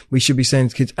actually we should be saying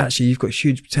to kids, actually, you've got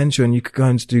huge potential and you could go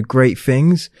on to do great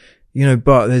things,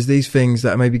 but there's these things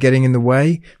that are maybe getting in the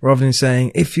way, rather than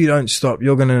saying, if you don't stop,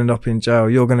 you're going to end up in jail,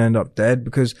 you're going to end up dead,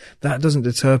 because that doesn't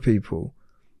deter people.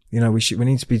 We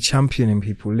need to be championing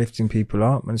people, lifting people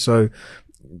up. And so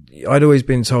I'd always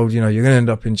been told, you're going to end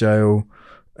up in jail.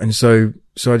 And so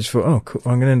I just thought, oh, cool,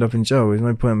 I'm going to end up in jail. There's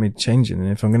no point in me changing. And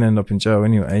if I'm going to end up in jail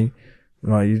anyway,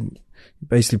 like you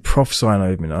basically prophesying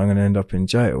over me that I'm going to end up in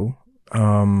jail.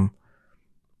 And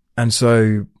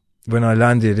so when I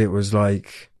landed, it was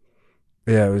like,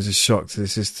 yeah, it was a shock to the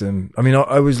system. I mean,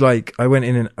 I was like, I went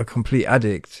in a complete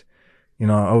addict, You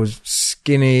know, I was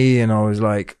skinny and I was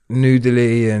like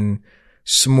noodly and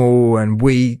small and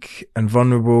weak and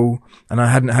vulnerable. And I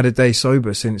hadn't had a day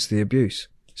sober since the abuse.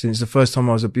 Since the first time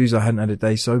I was abused, I hadn't had a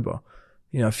day sober.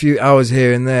 You know, a few hours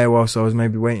here and there whilst I was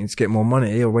maybe waiting to get more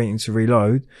money or waiting to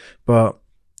reload. But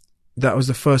that was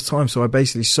the first time. So I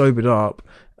basically sobered up,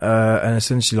 and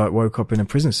essentially like woke up in a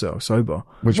prison cell sober.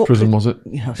 Which prison was it?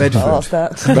 Yeah, I was Bedford. gonna ask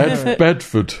that.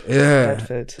 Bedford. Yeah.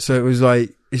 Bedford. So it was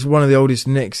like, it's one of the oldest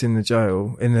nicks in the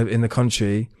jail, in the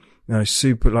country. You know,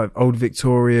 super like old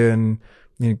Victorian.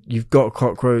 You know, you've got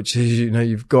cockroaches, you know,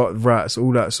 you've got rats,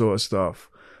 all that sort of stuff.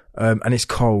 And it's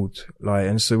cold, like,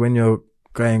 and so when you're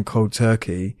going cold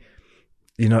turkey,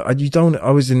 you know, I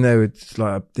was in there with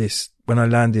like when I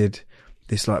landed,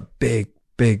 this like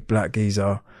big black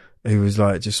geezer who was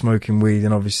like just smoking weed,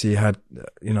 and obviously had,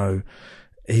 you know,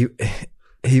 he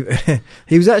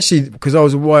was actually, because I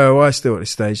was a YOI still at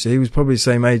this stage, so he was probably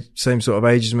the same sort of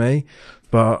age as me,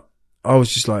 but I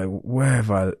was just like, where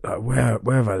have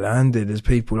I landed? There's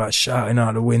people like shouting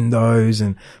out the windows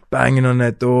and banging on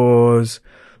their doors.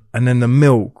 And then the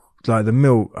milk, I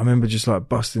remember just like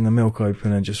busting the milk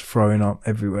open and just throwing up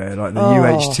everywhere. Like the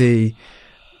UHT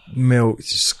milk,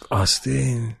 it's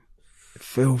disgusting,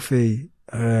 filthy.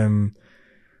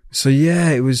 So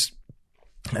yeah, it was,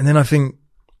 and then I think,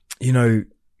 you know,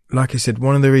 like I said,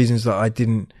 one of the reasons that I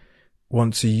didn't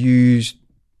want to use,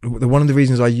 one of the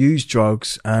reasons I used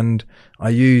drugs and I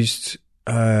used,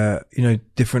 you know,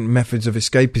 different methods of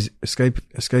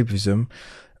escapism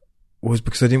was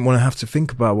because I didn't want to have to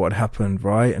think about what had happened,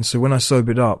 right? And so when I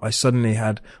sobered up, I suddenly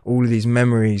had all of these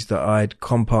memories that I'd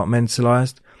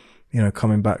compartmentalized, you know,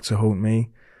 coming back to haunt me.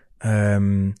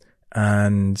 And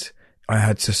I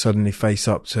had to suddenly face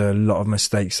up to a lot of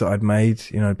mistakes that I'd made,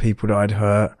 you know, people that I'd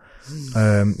hurt,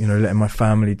 you know, letting my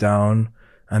family down.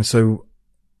 And so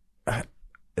there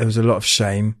was a lot of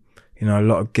shame, you know, a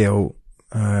lot of guilt.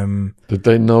 Did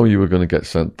they know you were going to get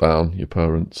sent down, your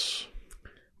parents?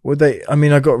 Well,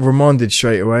 I got remanded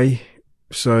straight away.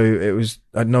 So it was,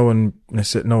 no one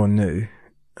knew.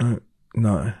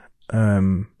 No.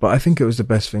 But I think it was the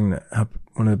best thing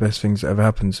one of the best things that ever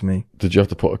happened to me. Did you have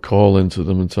to put a call into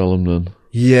them and tell them then?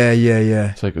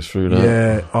 Yeah. Take us through that.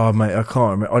 Yeah. Oh, mate, I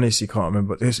can't remember. Honestly, can't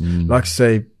remember. There's, like I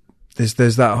say,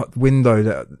 there's that window,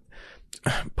 that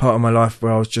part of my life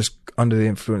where I was just under the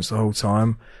influence the whole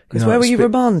time. Because where were you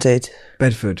remanded?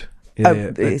 Bedford. Yeah,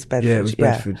 it is Bedford. Yeah, it was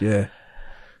Bedford, yeah.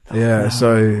 Yeah,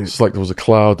 so it's like there was a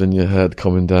cloud in your head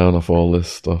coming down off all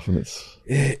this stuff, and it's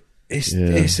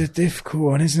a difficult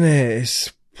one, isn't it?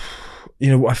 It's, you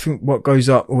know, I think what goes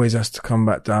up always has to come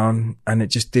back down, and it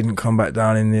just didn't come back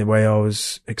down in the way I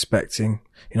was expecting.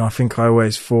 You know, I think I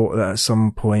always thought that at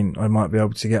some point I might be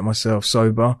able to get myself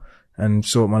sober and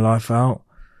sort my life out.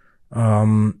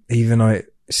 Even though it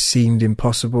seemed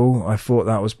impossible, I thought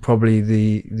that was probably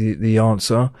the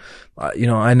answer. You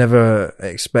know, I never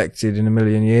expected in a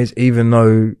million years, even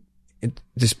though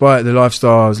despite the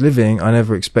lifestyle I was living, I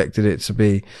never expected it to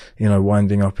be, you know,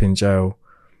 winding up in jail,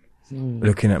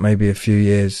 looking at maybe a few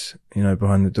years, you know,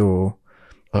 behind the door.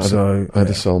 I had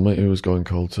a cellmate who was going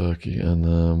cold turkey,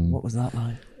 and what was that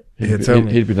like?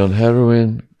 He'd been on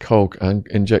heroin, coke, and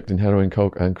injecting heroin,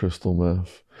 coke, and crystal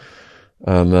meth,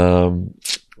 and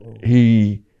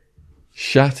he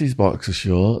shat his boxer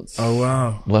shorts. Oh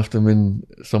wow! Left them in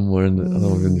somewhere in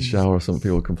the shower. Some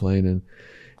people were complaining.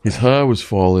 His hair was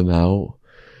falling out,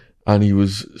 and he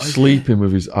was sleeping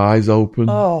with his eyes open.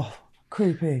 Oh,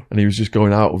 creepy! And he was just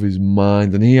going out of his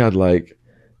mind. And he had like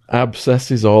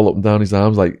abscesses all up and down his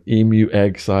arms, like emu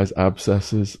egg size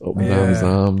abscesses up and down his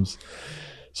arms.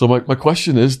 So my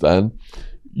question is then,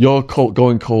 you're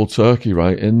going cold turkey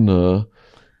right in there.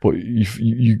 But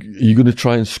you're going to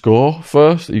try and score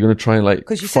first? Are you going to try and like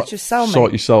because you said your cellmate.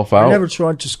 Sort yourself out? I never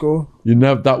tried to score.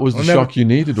 That was the shock you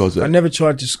needed, was it? I never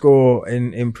tried to score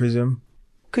in prison.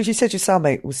 Because you said your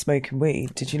cellmate was smoking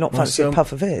weed. Did you not fancy a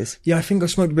puff of his? Yeah, I think I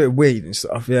smoked a bit of weed and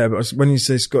stuff. Yeah, but when you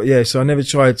say Scott, yeah, so I never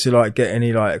tried to like get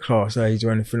any like class A's or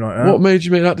anything like that. What made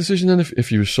you make that decision then?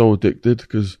 If you were so addicted,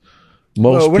 because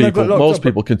most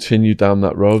people continue down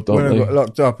that road, don't they? When I got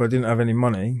locked up, I didn't have any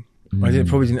money. I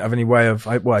probably didn't have any way of,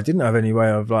 I didn't have any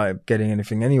way of like getting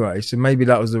anything anyway. So maybe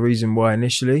that was the reason why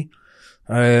initially.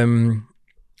 And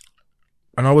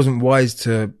I wasn't wise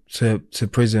to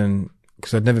prison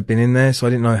because I'd never been in there. So I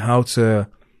didn't know how to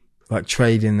like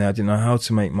trade in there. I didn't know how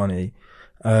to make money.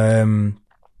 And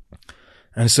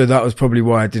so that was probably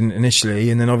why I didn't initially.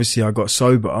 And then obviously I got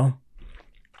sober.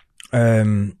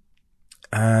 And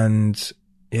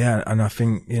yeah, and I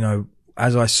think, you know,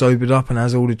 as I sobered up and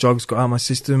as all the drugs got out of my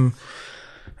system,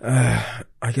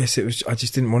 I guess I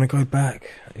just didn't want to go back,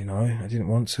 you know, I didn't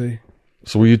want to.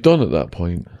 So were you done at that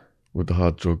point with the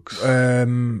hard drugs?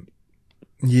 Yeah,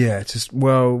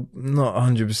 not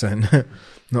 100%.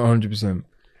 Not 100%.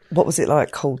 What was it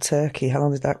like, cold turkey? How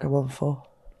long did that go on for?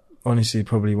 Honestly,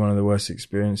 probably one of the worst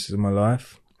experiences of my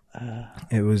life.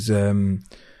 It was, they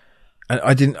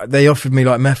offered me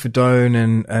like methadone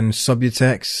and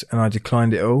Subutex, and I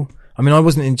declined it all. I mean, I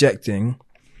wasn't injecting.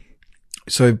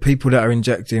 So people that are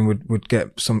injecting would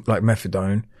get some like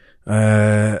methadone.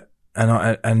 And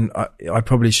I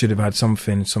probably should have had some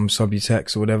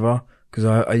Subutex or whatever. Cause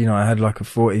I had like a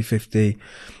 40, 50,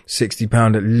 60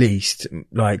 pound at least,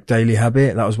 like daily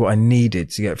habit. That was what I needed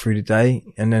to get through the day.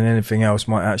 And then anything else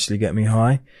might actually get me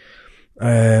high.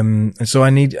 And so I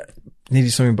needed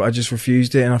something, but I just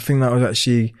refused it. And I think that was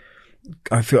actually,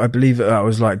 I believe that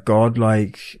was like God,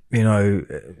 like,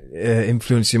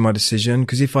 influencing my decision.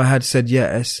 Cause if I had said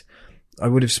yes, I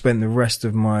would have spent maybe the rest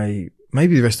of my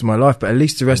life, but at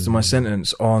least the rest of my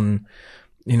sentence on,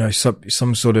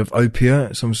 some sort of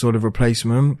opiate, some sort of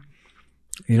replacement,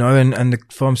 and the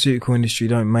pharmaceutical industry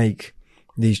don't make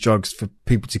these drugs for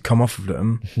people to come off of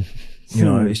them.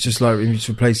 It's just like it's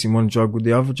replacing one drug with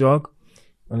the other drug.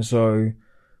 And so,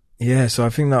 yeah, so I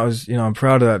think that was, I'm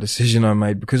proud of that decision I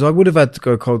made, because I would have had to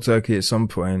go cold turkey at some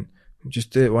point.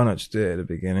 Just do it. Why not just do it at the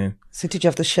beginning? So did you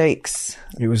have the shakes?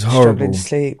 It was horrible. Struggling to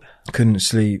sleep? Couldn't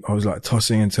sleep. I was like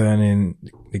tossing and turning.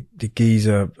 The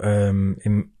geezer,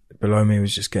 below me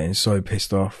was just getting so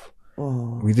pissed off.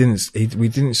 Oh. We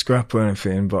didn't scrap or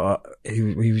anything, but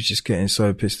he was just getting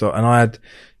so pissed off. And I had,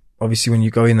 obviously when you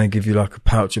go in, they give you like a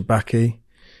pouch of baccy.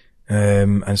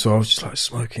 And so I was just like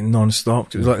smoking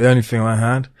non-stop. It was like the only thing I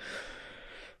had.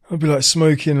 I'd be like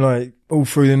smoking like all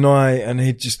through the night, and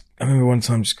I remember one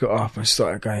time just got up and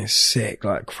started going sick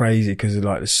like crazy because of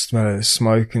like the smell of the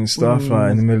smoke and stuff,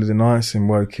 like in the middle of the night, and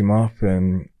woke him up.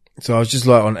 And so I was just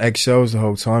like on eggshells the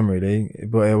whole time really,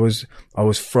 but I was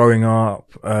throwing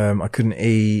up. I couldn't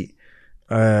eat.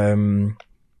 Like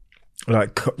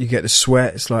you get the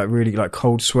sweats, like really like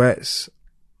cold sweats.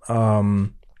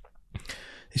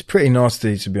 It's pretty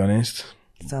nasty, to be honest.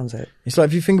 Sounds it. It's like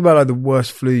if you think about like the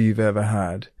worst flu you've ever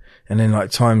had, and then like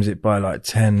times it by like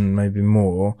 10, maybe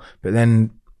more. But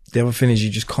then the other thing is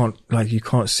you can't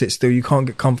sit still. You can't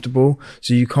get comfortable.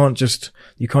 So you can't just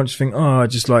think, oh,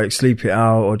 just like sleep it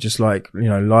out, or just like,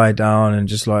 lie down and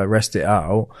just like rest it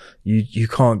out. You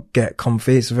can't get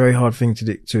comfy. It's a very hard thing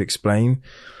to explain.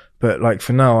 But like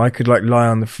for now, I could like lie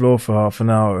on the floor for half an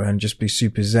hour and just be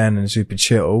super zen and super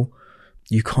chill.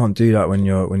 You can't do that when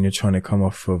you're trying to come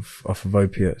off of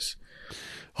opiates.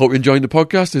 Hope you're enjoying the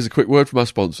podcast. Here's a quick word from our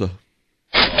sponsor.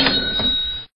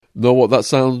 Know what that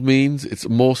sound means? It's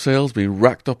more sales being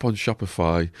racked up on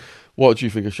Shopify. What do you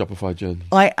think of Shopify, Jen?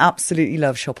 I absolutely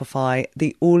love Shopify,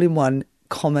 the all-in-one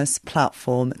commerce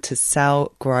platform to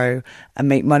sell, grow, and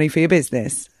make money for your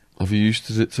business. Have you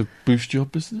used it to boost your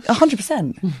business?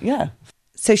 100%, yeah.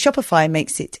 So Shopify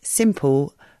makes it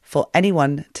simple for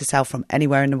anyone to sell from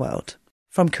anywhere in the world.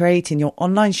 From creating your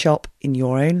online shop in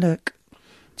your own look,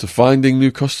 to finding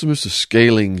new customers, to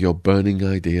scaling your burning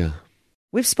idea.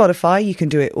 With Spotify, you can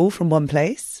do it all from one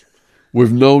place.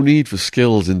 With no need for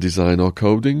skills in design or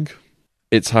coding.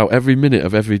 It's how every minute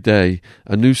of every day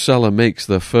a new seller makes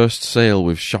their first sale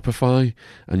with Shopify,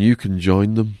 and you can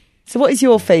join them. So what is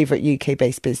your favourite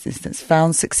UK-based business that's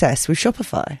found success with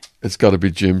Shopify? It's got to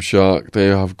be Gymshark. They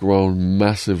have grown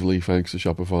massively thanks to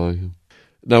Shopify.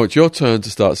 Now it's your turn to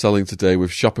start selling today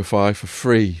with Shopify for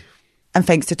free. And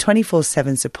thanks to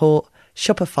 24/7 support,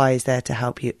 Shopify is there to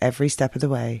help you every step of the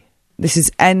way. This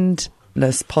is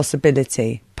endless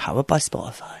possibility, powered by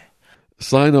Spotify.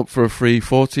 Sign up for a free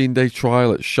 14-day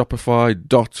trial at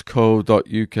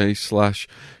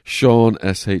shopify.co.uk/Shaun,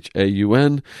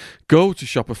 SHAUN. Go to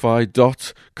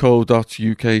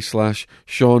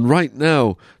shopify.co.uk/Shaun right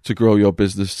now to grow your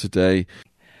business today.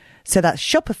 So that's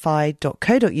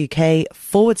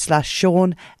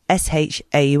shopify.co.uk/Shaun,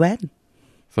 SHAUN.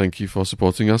 Thank you for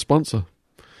supporting our sponsor.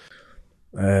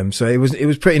 So it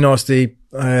was pretty nasty.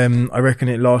 I reckon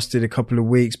it lasted a couple of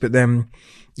weeks, but then,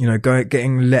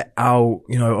 getting let out,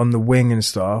 on the wing and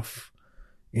stuff,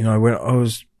 when I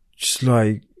was just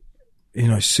like,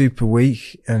 super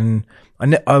weak, and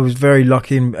I was very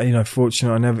lucky and,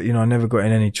 fortunate. I never got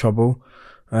in any trouble.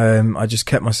 I just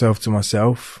kept myself to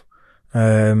myself.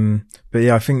 But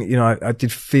yeah, I think, I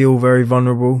did feel very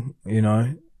vulnerable,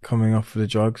 coming off of the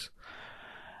drugs.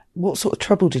 What sort of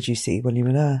trouble did you see when you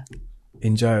were there?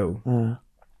 In jail?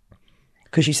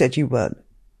 Because you said you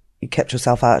kept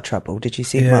yourself out of trouble. Did you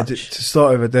see much? To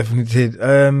start with, I definitely did.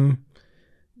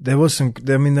 There was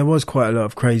quite a lot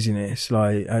of craziness,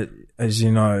 like, as you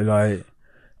know, like,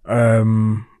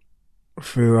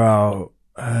 throughout,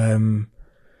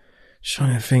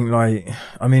 Trying to think, like,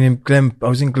 I mean, I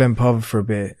was in Glen Parva for a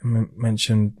bit. I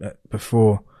mentioned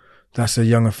before, that's a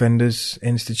young offenders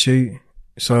institute.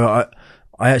 So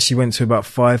I actually went to about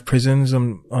 5 prisons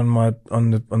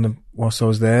whilst I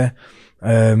was there.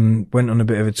 Went on a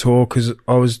bit of a tour because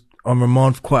I was on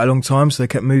remand for quite a long time. So they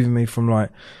kept moving me from like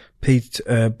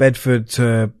Bedford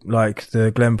to like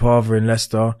the Glen Parva in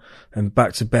Leicester and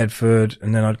back to Bedford.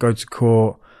 And then I'd go to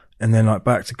court and then like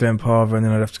back to Glen Parva and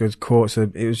then I'd have to go to court. So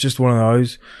it was just one of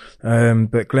those.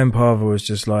 But Glen Parva was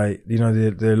just like, you know,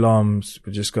 the alarms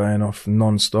were just going off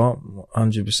non-stop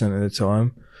 100% of the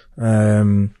time.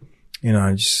 You know,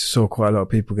 I just saw quite a lot of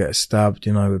people get stabbed,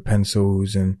 you know, with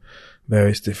pencils and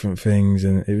various different things.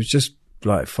 And it was just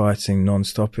like fighting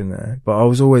non-stop in there. But I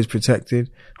was always protected.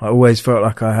 I always felt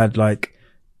like I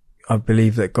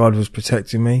believed that God was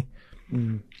protecting me.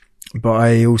 But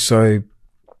I also,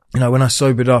 you know, when I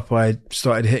sobered up, I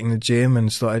started hitting the gym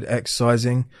and started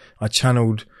exercising. I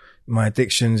channeled my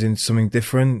addictions into something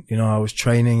different. You know, I was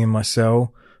training in my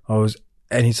cell.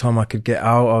 Anytime I could get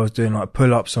out, I was doing like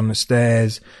pull-ups on the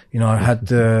stairs. You know, I had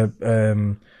the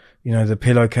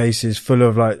pillowcases full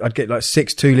of like, I'd get like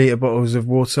 6 2-litre bottles of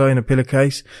water in a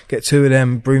pillowcase, get 2 of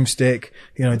them, broomstick,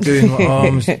 you know, doing my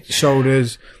arms,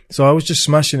 shoulders. So I was just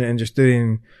smashing it and just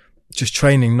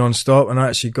training non-stop. And I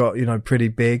actually got, you know, pretty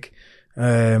big.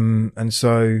 And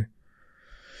so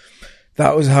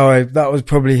that was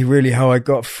probably really how I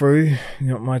got through, you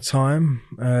know, my time.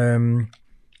 You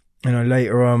know,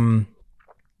 later on,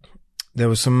 there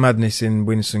was some madness in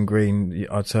Winson Green.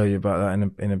 I'll tell you about that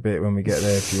in a bit when we get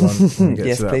there, if you want, when we get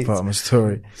yes, to that please. part of my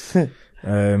story.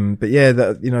 But yeah,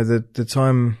 that, you know, the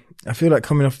time, I feel like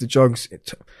coming off the drugs,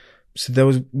 so there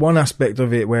was one aspect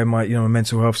of it where my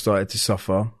mental health started to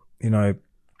suffer. You know,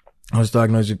 I was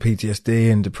diagnosed with PTSD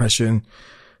and depression,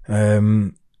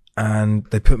 and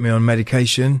they put me on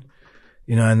medication,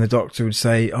 you know, and the doctor would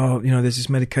say, oh, you know, there's this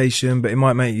medication, but it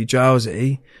might make you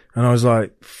drowsy. And I was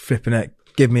like, flipping it.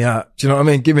 Give me that. Do you know what I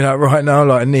mean? Give me that right now.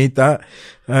 Like I need that.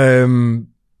 And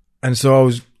so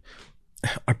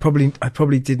I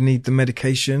probably did need the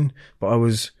medication, but I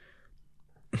was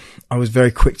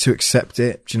very quick to accept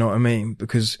it. Do you know what I mean?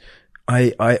 Because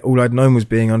all I'd known was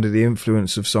being under the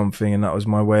influence of something, and that was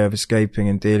my way of escaping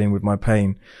and dealing with my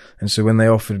pain. And so when they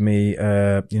offered me,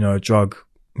 you know, a drug,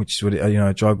 which is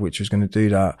a drug which was going to do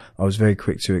that, I was very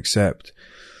quick to accept.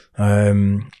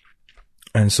 And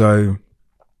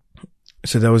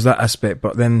so there was that aspect,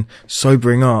 but then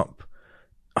sobering up,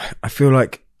 I feel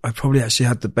like I probably actually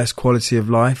had the best quality of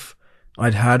life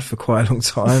I'd had for quite a long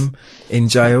time in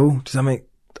jail. Does that make,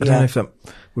 I don't know if that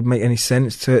would make any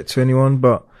sense to anyone,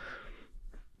 but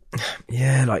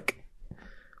yeah, like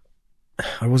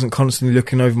I wasn't constantly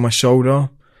looking over my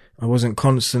shoulder. I wasn't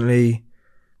constantly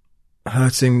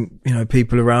hurting, you know,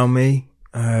 people around me.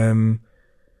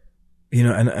 You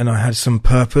know, and I had some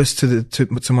purpose to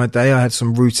my day. I had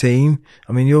some routine.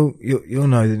 I mean, you'll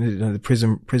know the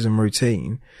prison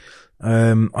routine.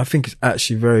 I think it's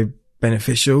actually very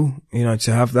beneficial, you know,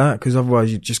 to have that, because otherwise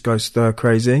you just go stir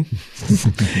crazy.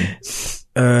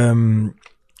 And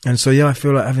so, yeah, I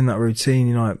feel like having that routine,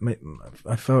 you know,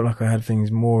 I felt like I had things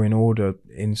more in order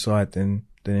inside than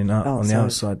on the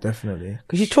outside, definitely.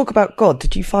 Because you talk about God.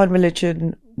 Did you find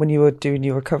religion when you were doing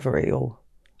your recovery, or?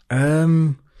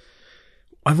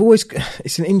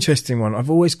 It's an interesting one.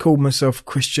 I've always called myself a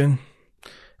Christian.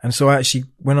 And so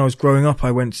when I was growing up,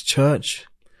 I went to church,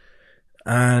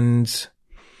 and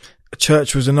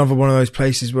church was another one of those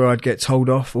places where I'd get told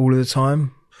off all of the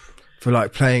time for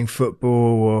like playing football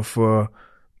or for,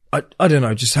 I don't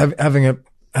know, just having a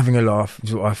laugh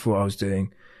is what I thought I was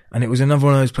doing. And it was another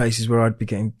one of those places where I'd be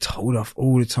getting told off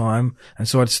all the time. And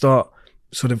so I'd start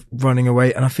sort of running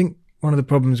away. And I think one of the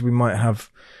problems we might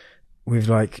have with,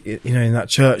 like, you know, in that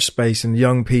church space and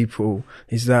young people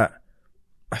is that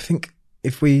I think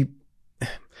if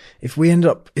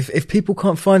people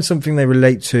can't find something they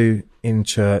relate to in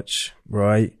church,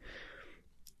 right?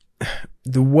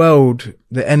 The world,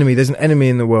 the enemy, there's an enemy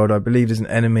in the world. I believe there's an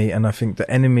enemy, and I think the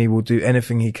enemy will do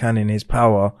anything he can in his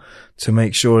power to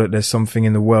make sure that there's something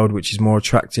in the world which is more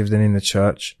attractive than in the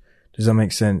church. Does that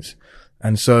make sense?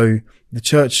 And so the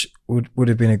church would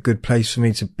have been a good place for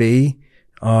me to be.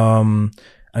 And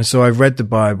so I read the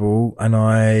Bible, and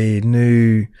I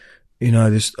knew, you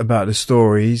know, about the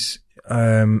stories,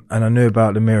 and I knew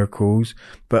about the miracles.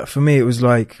 But for me, it was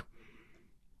like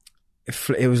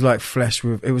flesh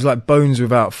it was like bones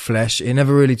without flesh. It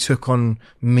never really took on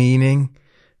meaning.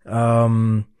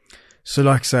 So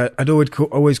like I said, I'd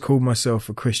always called myself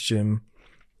a Christian.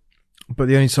 But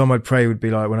the only time I'd pray would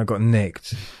be like when I got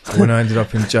nicked, or when I ended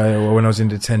up in jail, or when I was in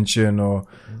detention, or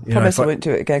promise I won't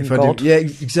do it again, if God. Yeah,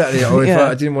 exactly. Or if Yeah.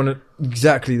 I didn't want to,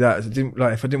 exactly that. If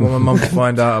I didn't want my mum to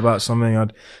find out about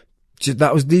something,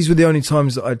 these were the only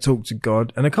times that I'd talk to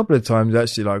God. And a couple of times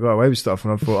actually like got away with stuff,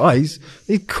 and I thought, he's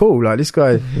cool. Like, this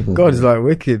guy, God is like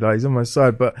wicked. Like, he's on my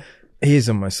side, but he is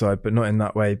on my side, but not in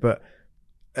that way. But,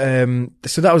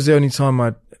 so that was the only time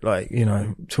I'd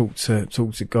talk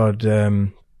to God.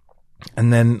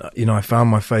 And then, I found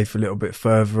my faith a little bit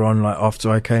further on, like after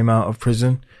I came out of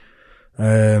prison.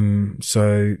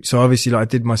 So obviously, like, I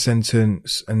did my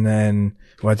sentence, and then,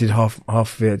 I did half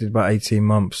of it. I did about 18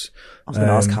 months. I was going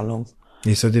to ask how long.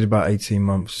 Yes, I did about 18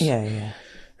 months. Yeah.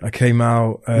 I came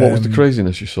out. What was the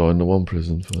craziness you saw in the one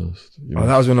prison first?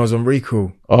 That was when I was on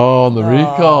recall. Oh, on the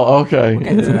recall. Okay. We'll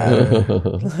get to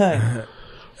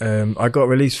that. I got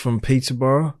released from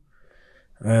Peterborough.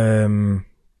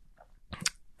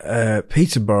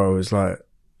 Peterborough was like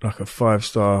a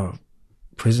 5-star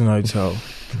prison hotel.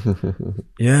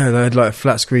 Yeah, they had like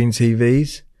flat screen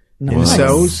TVs in the Nice.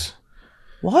 cells.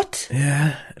 What?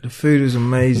 Yeah, the food was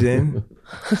amazing.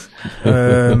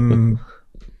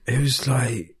 It was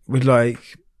like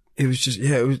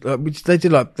they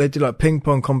did like ping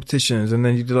pong competitions, and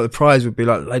then you did like the prize would be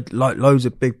like loads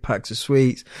of big packs of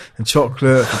sweets and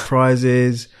chocolate for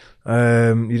prizes.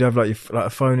 You'd have like a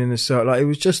phone in the cell. Like, it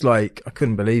was just like, I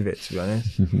couldn't believe it, to be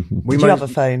honest. Did you have a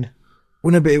phone?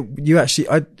 Well, no, but you actually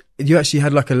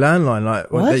had like a landline,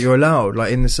 like What? that you're allowed,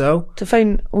 like in the cell. To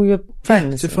phone all your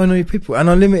friends? To phone all your people, and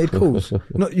unlimited calls.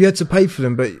 Not, you had to pay for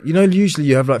them, but usually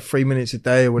you have like 3 minutes a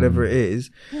day or whatever it is.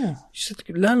 Yeah. You just had to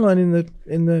get landline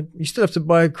in the. You still have to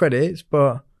buy credits,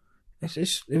 but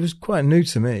it was quite new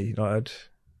to me.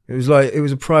 It was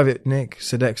a private nick,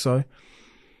 Sodexo.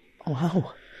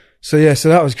 Wow. So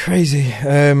that was crazy.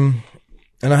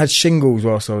 And I had shingles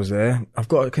whilst I was there.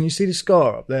 Can you see the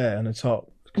scar up there on the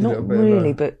top? Not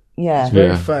really, but yeah. It's very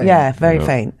Yeah. faint. Yeah, very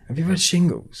faint. Have you had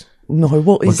shingles? No,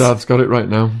 what My is... dad's got it right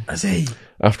now. Has he?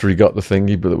 After he got the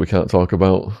thingy, but that we can't talk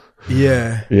about.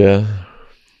 Yeah. Yeah.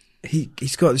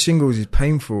 He's got the shingles. It's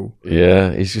painful.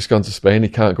 Yeah. He's just gone to Spain. He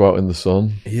can't go out in the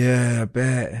sun. Yeah, I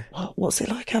bet. What's it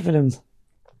like having them?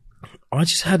 I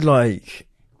just had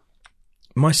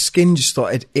my skin just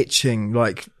started itching.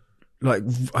 Like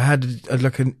I had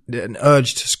an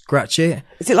urge to scratch it.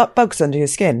 Is it like bugs under your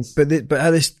skin? But at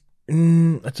this, I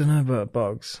don't know about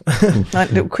bugs.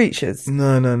 Like little creatures?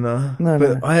 No. No.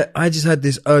 I just had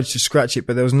this urge to scratch it,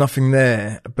 but there was nothing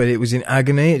there. But it was in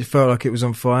agony. It felt like it was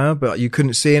on fire, but you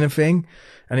couldn't see anything.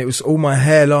 And it was all my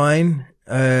hairline,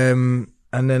 and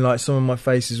then like some of my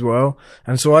face as well.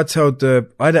 And so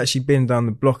I'd actually been down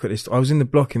the block at this. I was in the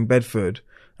block in Bedford,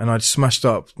 and I'd smashed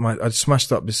up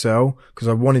the cell because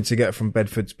I wanted to get from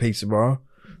Bedford to Peterborough.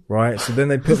 Right. So then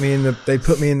they put me in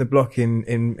the block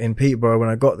in Peterborough when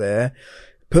I got there,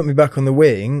 put me back on the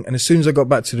wing. And as soon as I got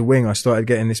back to the wing, I started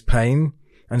getting this pain.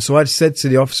 And so I'd said to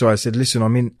the officer, I said, listen,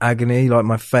 I'm in agony, like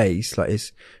my face, like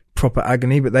it's proper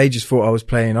agony. But they just thought I was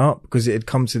playing up because it had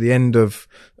come to the end of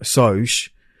Soch,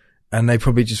 and they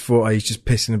probably just thought, he's just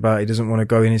pissing about. He doesn't want to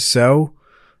go in his cell.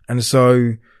 And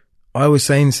so I was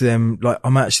saying to them, like,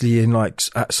 I'm actually in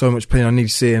so much pain. I need to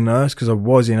see a nurse because I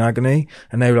was in agony.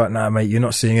 And they were like, nah, mate, you're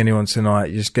not seeing anyone tonight.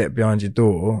 You just get behind your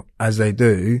door, as they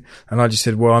do. And I just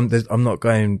said, well, I'm not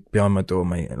going behind my door,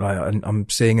 mate. Like, I'm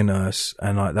seeing a nurse,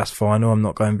 and like, that's fine. Or I'm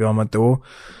not going behind my door.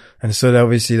 And so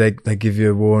they give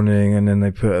you a warning, and then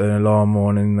they put an alarm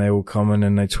on, and they all come in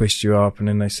and they twist you up, and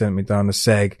then they sent me down the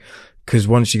seg. Because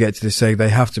once you get to the seg, they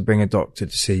have to bring a doctor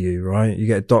to see you, right? You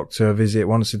get a doctor visit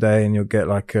once a day, and you'll get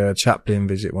like a chaplain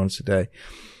visit once a day.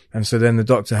 And so then the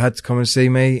doctor had to come and see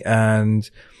me, and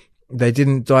they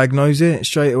didn't diagnose it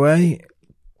straight away.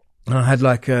 And I had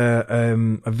like a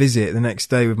visit the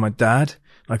next day with my dad,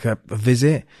 like a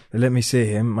visit. They let me see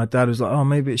him. My dad was like, oh,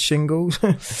 maybe it's shingles.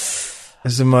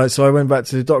 So I went back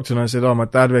to the doctor and I said, oh, my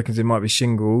dad reckons it might be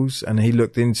shingles. And he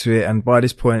looked into it. And by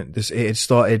this point, it had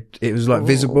started, it was like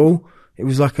visible. It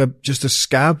was like just a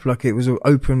scab, like it was an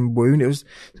open wound. It was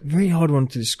a very hard one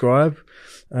to describe.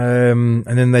 And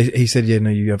then he said, yeah,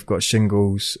 no, you have got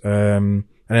shingles. And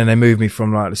then they moved me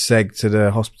from like the seg to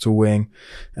the hospital wing,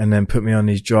 and then put me on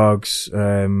these drugs.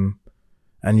 And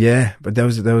yeah, but there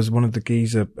was one of the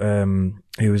geezer,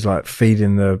 who was like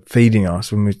feeding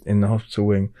us when we were in the hospital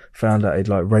wing, found out he'd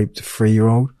like raped a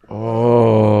 3-year-old.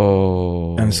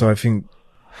 Oh. And so I think,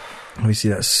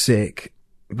 obviously that's sick,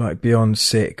 like beyond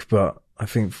sick, but I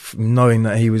think knowing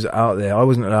that he was out there, I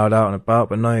wasn't allowed out and about,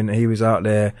 but knowing that he was out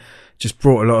there just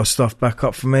brought a lot of stuff back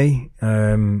up for me.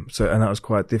 And that was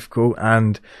quite difficult.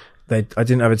 And I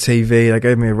didn't have a TV. They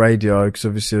gave me a radio because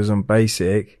obviously I was on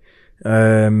basic.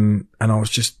 And I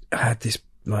had this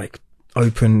like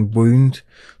open wound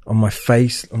on my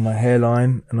face, on my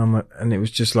hairline, and it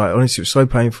was just like, honestly, it was so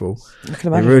painful. I can It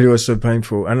imagine. really was so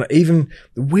painful. And even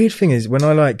the weird thing is when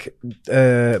I like,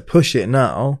 push it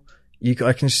now,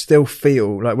 I can still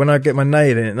feel, like when I get my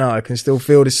nail in it now, I can still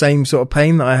feel the same sort of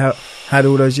pain that I had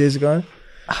all those years ago.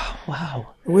 Oh, wow.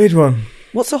 A weird one.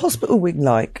 What's a hospital wing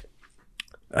like?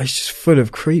 It's just full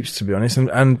of creeps, to be honest,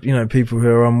 and you know, people who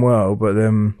are unwell. But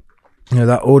you know,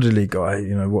 that orderly guy,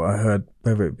 you know, what I heard,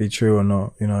 whether it be true or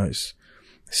not, you know, it's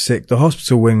sick. The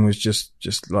hospital wing was just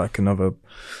like another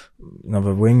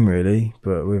wing, really,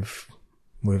 but with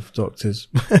doctors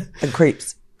And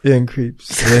creeps. yeah, and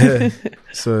creeps. Yeah.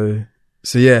 so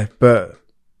yeah, but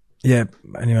yeah.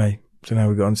 Anyway, don't know how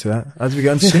we got onto that. How did we get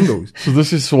onto shingles? So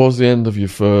this is towards the end of your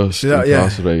first Yeah.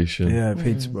 incarceration. Yeah,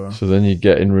 Peterborough. So then you're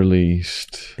getting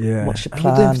released. Yeah. What's your How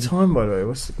are we doing plan? for time, by the way?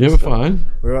 Yeah, we're fine.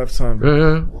 We're out of time.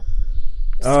 Yeah.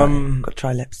 Got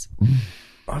dry lips.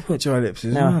 I've got dry lips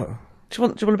as No. well. Do you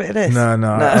want a bit of this? No.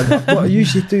 I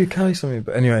usually do carry something,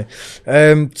 but anyway.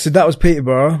 So that was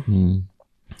Peterborough.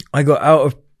 I got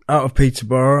out of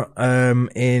Peterborough, I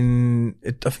think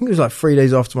it was like 3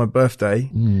 days after my birthday,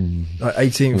 like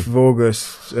 18th of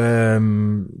August,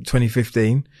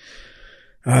 2015.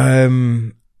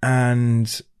 And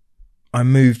I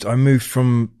moved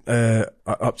from,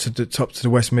 up to the top to the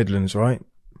West Midlands, right?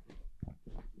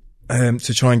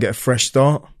 To try and get a fresh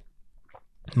start.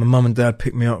 My mum and dad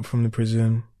picked me up from the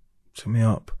prison, took me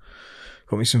up,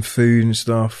 got me some food and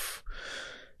stuff.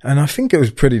 And I think it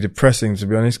was pretty depressing, to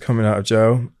be honest, coming out of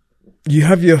jail. You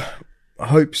have your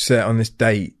hopes set on this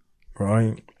date,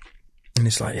 right? And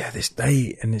it's like, yeah, this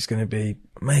date, and it's going to be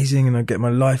amazing, and I'll get my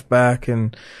life back.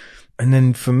 And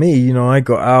then for me, you know, I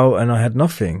got out and I had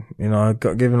nothing. You know, I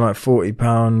got given like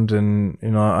 £40, and,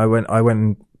 you know, I went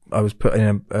and I was put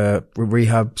in a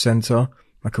rehab centre,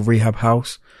 like a rehab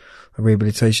house, a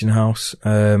rehabilitation house.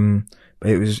 But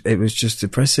it was just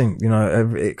depressing, you know,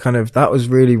 that was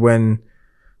really when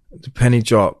the penny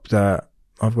dropped that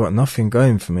I've got nothing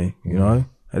going for me, you know.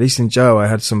 At least in jail, I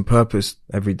had some purpose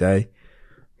every day,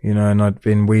 you know, and I'd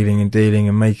been wheeling and dealing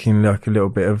and making like a little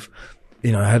bit of,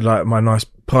 you know, I had like my nice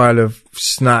pile of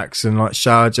snacks and like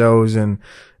shower gels, and,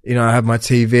 you know, I had my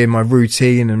TV and my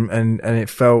routine, and it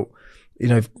felt, you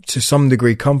know, to some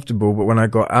degree comfortable. But when I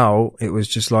got out, it was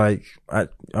just like,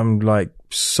 I'm like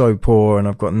so poor and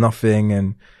I've got nothing,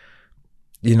 and,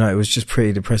 you know, it was just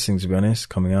pretty depressing, to be honest,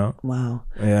 coming out. Wow.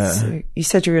 Yeah. So you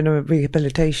said you were in a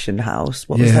rehabilitation house.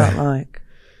 What was that like?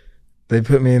 They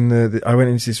put me in I went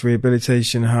into this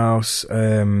rehabilitation house.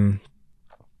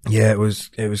 Yeah, it was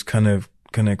kind of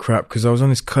crap, because I was on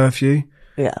this curfew.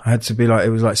 Yeah. I had to be like, it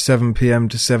was like 7 PM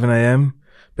to 7 AM,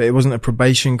 but it wasn't a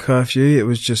probation curfew. It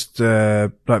was just,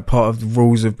 like part of the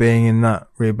rules of being in that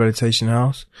rehabilitation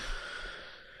house.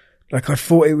 Like, I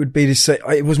thought it would be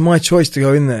it was my choice to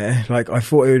go in there. Like, I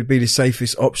thought it would be the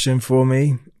safest option for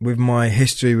me with my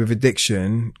history with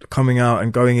addiction, coming out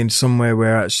and going in somewhere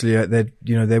where actually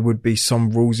there would be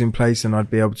some rules in place and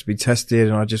I'd be able to be tested.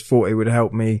 And I just thought it would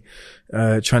help me,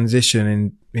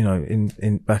 transition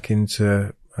back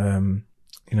into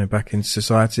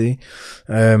society.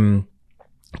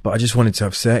 But I just wanted to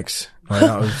have sex. Like,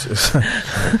 that was just,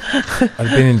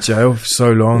 I'd been in jail for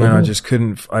so long, and I was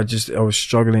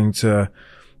struggling to,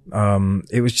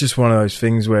 it was just one of those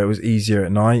things where it was easier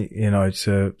at night, you know,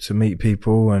 to meet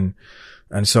people, and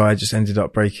so I just ended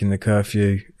up breaking the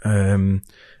curfew, and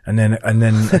then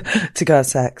To go have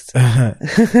sex. and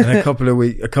a couple of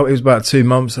weeks, it was about 2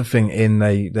 months, I think,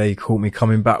 they caught me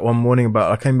coming back one morning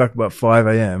I came back about 5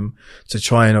 AM to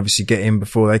try and obviously get in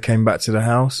before they came back to the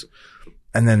house.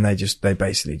 And then they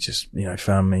basically just, you know,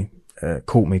 found me,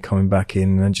 caught me coming back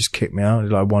in, and just kicked me out. It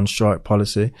was like 1 strike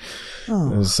policy.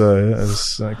 Oh.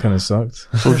 That kind of sucked.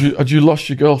 So had you lost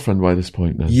your girlfriend by this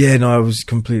point then? Yeah, no, I was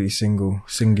completely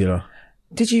singular.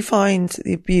 Did you find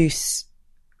the abuse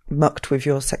mucked with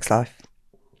your sex life?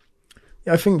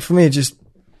 Yeah, I think for me,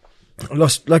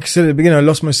 like I said at the beginning, I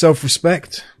lost my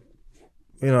self-respect.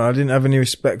 You know, I didn't have any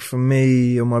respect for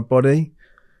me or my body.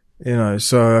 You know,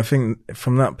 so I think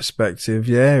from that perspective,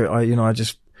 yeah, I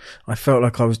felt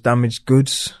like I was damaged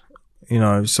goods, you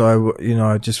know, so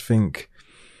I just think,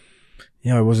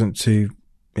 you know, I wasn't to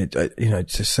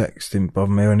sex didn't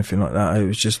bother me or anything like that. It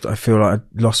was just, I feel like I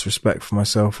lost respect for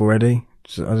myself already.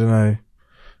 So I don't know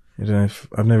if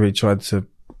I've never really tried to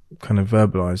kind of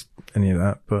verbalize any of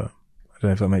that, but I don't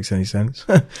know if that makes any sense.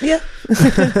 Yeah.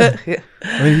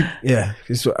 I mean, yeah,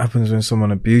 it's what happens when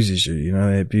someone abuses you, you know,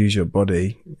 they abuse your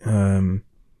body. Yeah.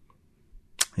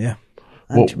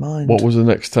 And your mind. What was the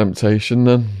next temptation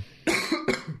then?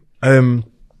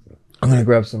 I'm going to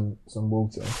grab some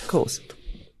water. Of course.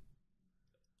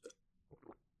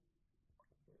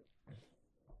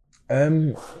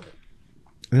 The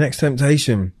Next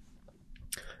Temptation.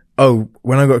 Oh,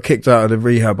 when I got kicked out of the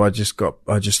rehab, I just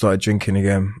started drinking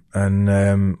again, and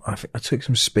I think I took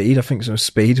some speed. I think some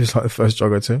speed was like the first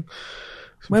drug I took.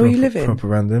 Where were you living? Proper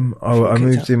random. Oh, I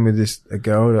moved in with a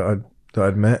girl that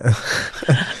I'd met.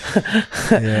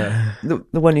 Yeah,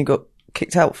 The one you got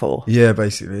kicked out for? yeah,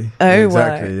 basically. Oh,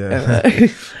 exactly. wow.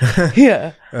 Yeah.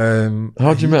 Yeah.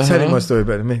 How'd you met her? Telling my story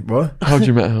better than me. What? How'd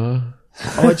you met her?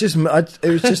 Oh, it was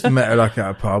just met her like at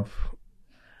a pub,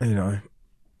 you know.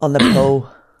 On the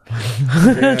pool.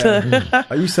 Yeah.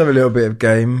 I used to have a little bit of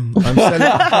game. I'm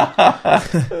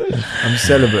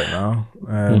celibate now.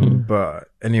 But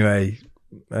anyway,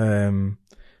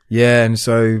 yeah, and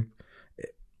so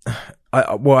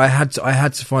I had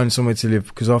to find somewhere to live,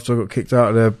 because after I got kicked out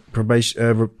of the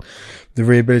probation, the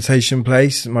rehabilitation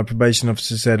place, my probation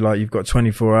officer said, like, you've got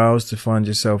 24 hours to find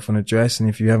yourself an address, and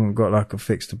if you haven't got like a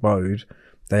fixed abode,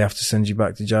 they have to send you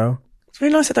back to jail. It's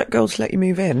very nice of that girl to let you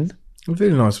move in. It was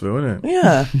really nice of her, wasn't it?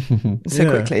 Yeah. So Yeah.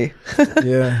 quickly.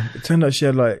 Yeah. It turned out she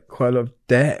had like quite a lot of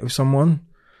debt with someone.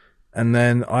 And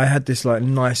then I had this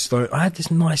nice Stone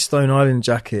Island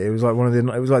jacket. It was like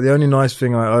it was like the only nice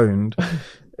thing I owned,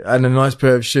 and a nice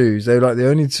pair of shoes. They were like the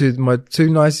only my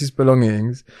two nicest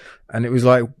belongings. And it was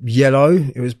like yellow.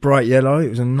 It was bright yellow. It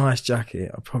was a nice jacket.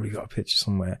 I probably got a picture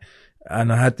somewhere.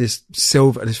 And I had this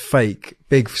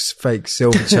big fake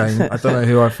silver chain. I don't know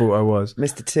who I thought I was.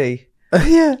 Mr. T.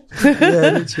 Yeah,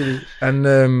 literally.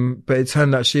 And but it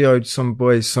turned out she owed some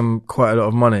boys quite a lot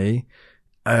of money,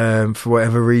 for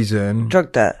whatever reason.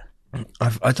 Drug debt.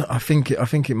 I think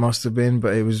it must have been,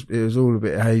 but it was all a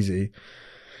bit hazy.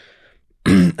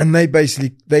 And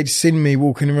they'd seen me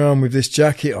walking around with this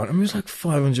jacket on. I mean, it was like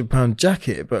 £500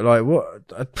 jacket, but like what?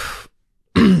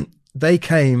 They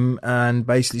came and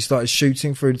basically started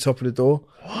shooting through the top of the door.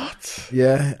 What?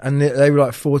 Yeah, and they were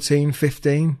like 14,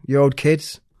 15-year-old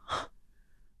kids.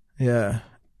 Yeah.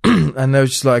 And there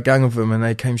was just like a gang of them, and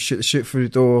they came shoot through the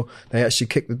door. They actually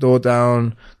kicked the door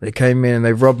down. They came in and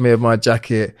they robbed me of my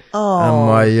jacket and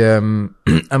my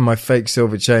and my fake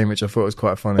silver chain, which I thought was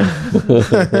quite funny.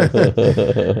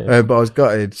 But I was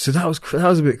gutted. So that was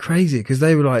a bit crazy, because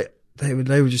they were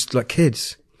just like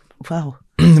kids. Wow.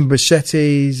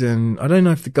 Machetes, and I don't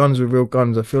know if the guns were real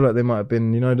guns. I feel like they might have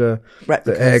been, the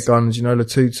air guns, the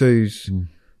 2.2s.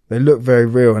 They look very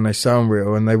real and they sound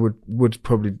real, and they would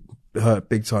probably hurt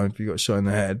big time if you got shot in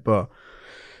the head. But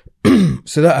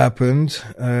so that happened,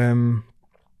 and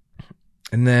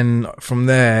then from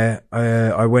there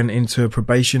I went into a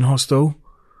probation hostel,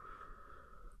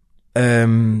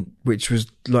 which was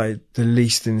like the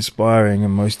least inspiring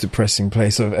and most depressing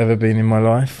place I've ever been in my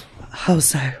life. How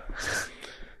so?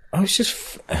 I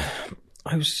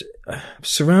was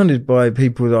surrounded by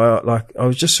people that I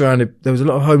was just surrounded. There was a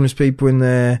lot of homeless people in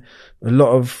there, a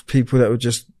lot of people that were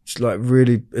just like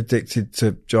really addicted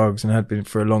to drugs and had been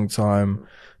for a long time.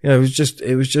 It was just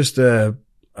there was just no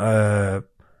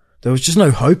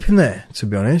hope in there, to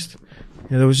be honest.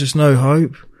 There was just no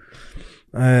hope.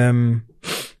 It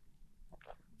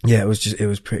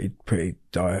was pretty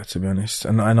dire, to be honest.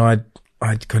 And I'd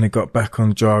kind of got back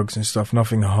on drugs and stuff,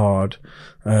 nothing hard.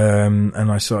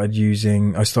 And I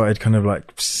started kind of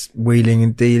like wheeling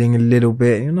and dealing a little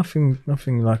bit, nothing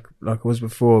like I was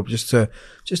before, just to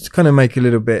kind of make a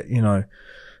little bit,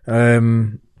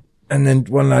 and then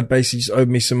one lad basically just owed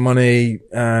me some money,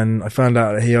 and I found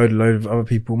out that he owed a load of other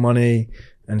people money.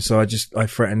 And so I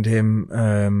threatened him,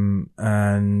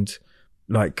 and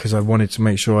like, cause I wanted to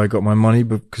make sure I got my money,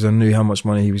 because I knew how much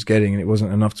money he was getting and it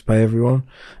wasn't enough to pay everyone.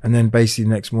 And then basically the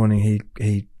next morning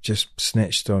he just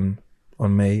snitched on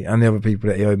me and the other people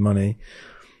that he owed money,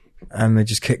 and they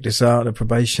just kicked us out of the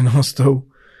probation hostel.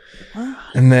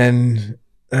 And then,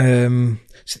 so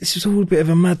this was all a bit of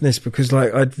a madness, because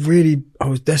like I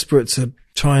was desperate to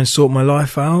try and sort my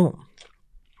life out.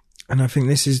 And I think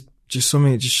this is just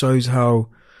something that just shows how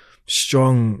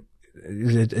strong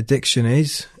addiction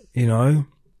is, and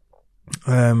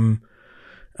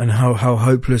how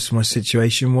hopeless my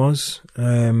situation was.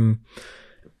 And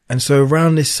so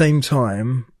around this same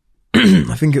time,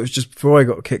 I think it was just before I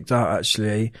got kicked out,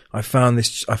 actually, I found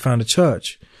a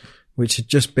church which had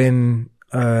just been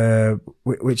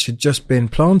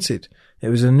planted. It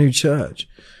was a new church.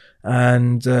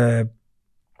 And, like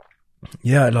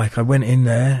I went in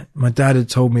there, my dad had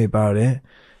told me about it,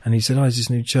 and he said, "Oh, it's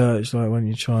this new church, like, why don't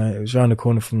you try it?" It was around the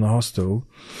corner from the hostel.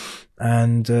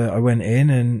 And, I went in,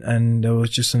 and there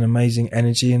was just an amazing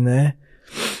energy in there.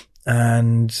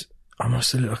 And I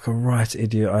must have looked like a right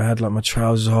idiot. I had like my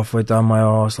trousers halfway down my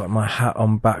arse, like my hat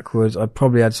on backwards. I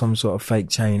probably had some sort of fake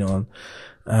chain on.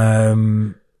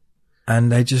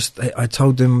 And I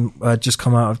told them I'd just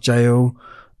come out of jail,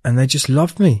 and they just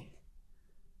loved me.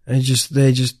 They just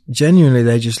genuinely,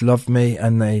 they just loved me,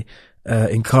 and they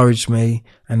encouraged me,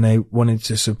 and they wanted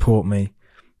to support me,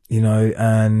 you know,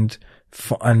 and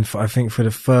I think for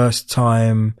the first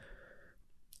time,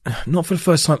 not for the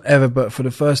first time ever, but for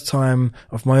the first time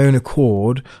of my own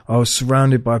accord, I was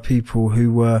surrounded by people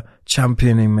who were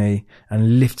championing me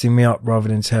and lifting me up rather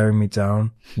than tearing me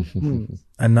down.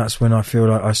 And that's when I feel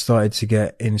like I started to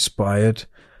get inspired.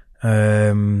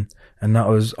 And that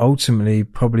was ultimately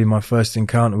probably my first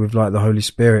encounter with like the Holy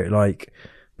Spirit, like,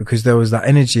 because there was that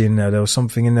energy in there. There was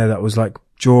something in there that was like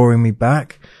drawing me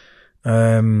back.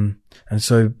 And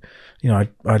so, you know,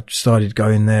 I started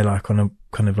going there like on a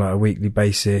kind of like a weekly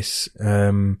basis.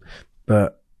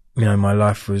 But, you know, my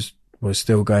life was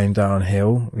still going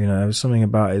downhill. You know, there was something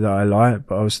about it that I liked,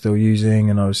 but I was still using,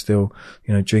 and I was still,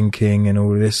 you know, drinking and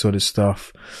all of this sort of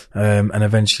stuff. And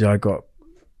eventually I got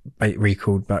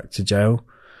recalled back to jail.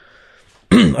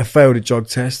 I failed a drug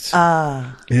test.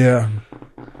 Yeah.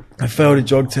 I failed a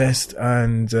drug test,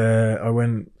 and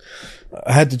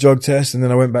I had the drug test, and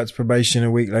then I went back to probation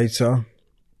a week later.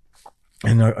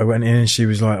 And I went in, and she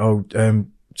was like, "Oh,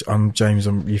 I'm James.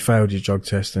 You failed your drug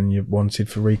test, and you're wanted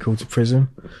for recall to prison."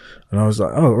 And I was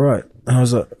like, "Oh, right." And I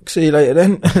was like, "See you later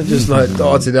then." Just like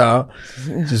darted out,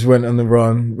 just went on the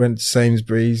run, went to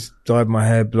Sainsbury's, dyed my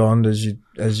hair blonde as you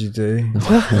do.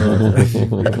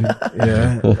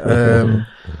 Yeah.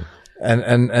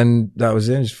 And that was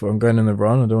it. Just thought, I'm going on the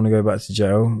run. I don't want to go back to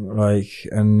jail. I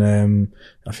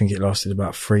think it lasted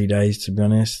about 3 days, to be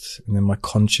honest. And then my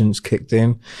conscience kicked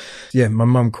in. Yeah, my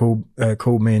mum called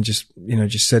me and just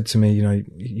said to me, you know,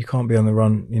 you can't be on the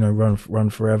run, you know, run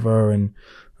forever. And,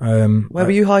 where were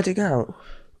you hiding out?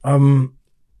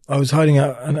 I was hiding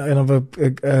out in another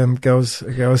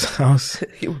girl's house.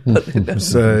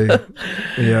 So,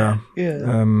 yeah.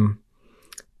 Yeah.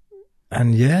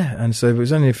 And so it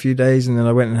was only a few days, and then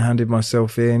I went and handed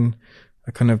myself in.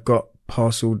 I kind of got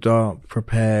parceled up,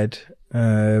 prepared,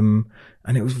 and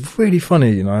it was really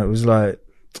funny, you know. It was like,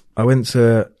 I went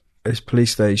to this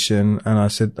police station, and I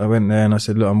went there and I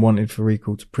said, "Look, I'm wanted for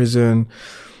recall to prison."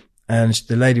 And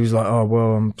the lady was like, "Oh,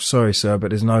 well, I'm sorry, sir, but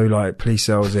there's no like police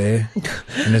cells here,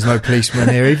 and there's no policeman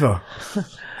here either."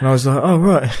 And I was like, "Oh,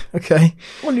 right, okay."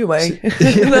 On your way.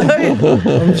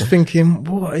 I'm just thinking,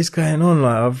 what is going on?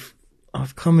 Like,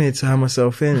 I've come here to have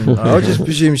myself in. Like, I just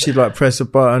presume she'd like press a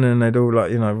button and they'd all like,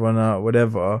 you know, run out,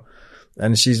 whatever.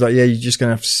 And she's like, "Yeah, you're just going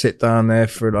to have to sit down there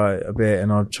for like a bit,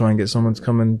 and I'll try and get someone to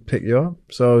come and pick you up."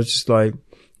 So I was just like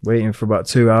waiting for about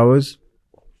 2 hours,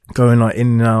 going like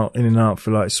in and out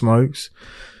for like smokes.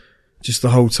 Just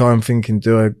the whole time thinking,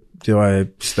 do I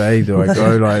stay? Do I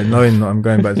go? Like knowing that I'm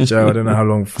going back to jail. I don't know how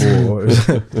long for.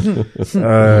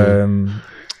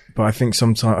 But I think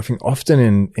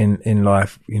often in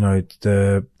life, you know,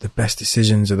 the best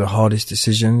decisions are the hardest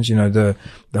decisions. You know, the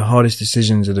hardest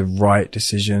decisions are the right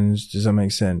decisions. Does that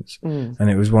make sense? And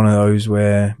it was one of those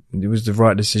where it was the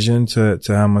right decision to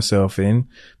hand myself in,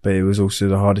 but it was also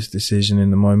the hardest decision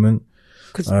in the moment.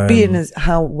 Because being as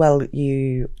how well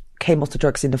you came off the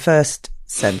drugs in the first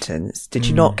sentence, did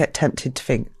you not get tempted to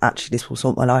think, actually, this will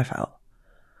sort my life out?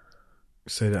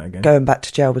 Say that again. Going back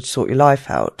to jail would sort your life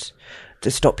out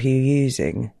to stop you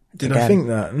using. Did again. I think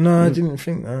that? No, I didn't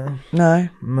think that. No,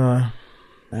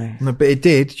 but it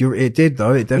did. It did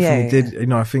though. It definitely did. Yeah. You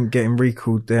know, I think getting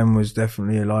recalled then was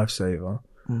definitely a lifesaver.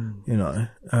 You know,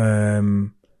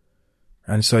 and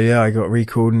so yeah, I got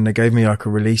recalled, and they gave me like a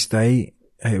release date.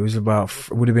 It was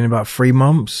would have been about 3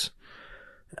 months.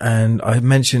 And I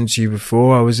mentioned to you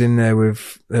before, I was in there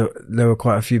with, there were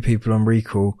quite a few people on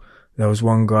recall. There was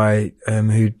one guy,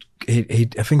 who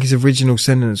I think his original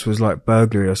sentence was like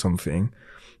burglary or something.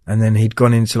 And then he'd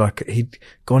gone into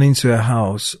a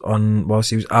house whilst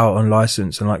he was out on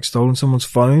license and like stolen someone's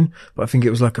phone. But I think it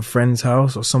was like a friend's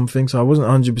house or something. So I wasn't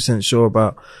 100% sure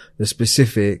about the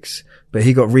specifics, but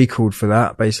he got recalled for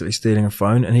that, basically stealing a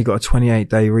phone, and he got a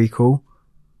 28-day recall.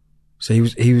 So he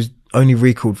was only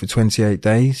recalled for 28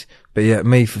 days, but yet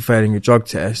me for failing a drug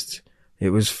test, it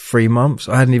was 3 months.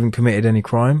 I hadn't even committed any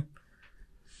crime.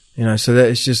 You know, so that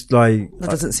it's just like...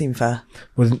 That doesn't seem fair.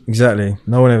 Well, exactly.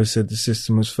 No one ever said the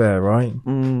system was fair, right?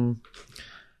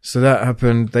 So that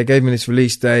happened. They gave me this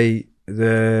release date.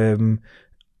 The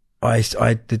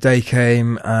day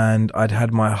came, and I'd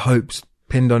had my hopes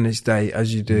pinned on this date,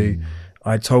 as you do.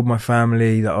 I told my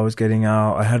family that I was getting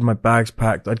out. I had my bags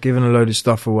packed. I'd given a load of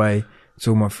stuff away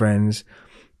to all my friends.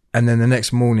 And then the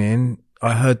next morning,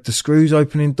 I heard the screws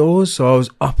opening doors. So I was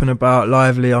up and about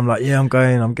lively. I'm like, yeah, I'm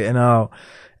getting out.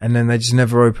 And then they just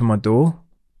never opened my door.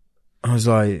 I was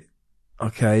like,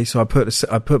 okay. So I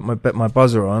put my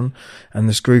buzzer on and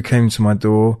the screw came to my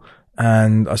door.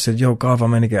 And I said, yo, Gav,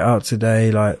 I'm going to get out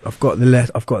today. Like, I've got the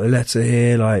letter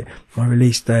here, like my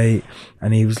release date.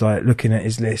 And he was like looking at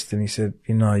his list and he said,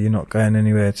 you know, you're not going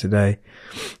anywhere today.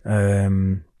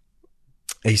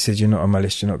 He said, you're not on my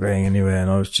list. You're not going anywhere.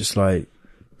 And I was just like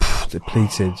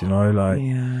depleted, you know, like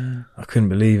I couldn't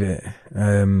believe it.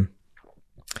 And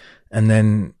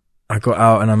then I got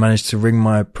out and I managed to ring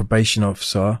my probation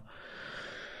officer.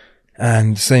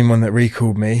 And the same one that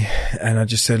recalled me. And I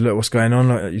just said, look, what's going on?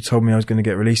 Like, you told me I was going to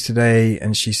get released today.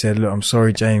 And she said, look, I'm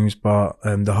sorry, James, but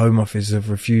the Home Office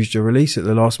have refused your release at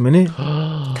the last minute.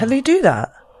 Can they do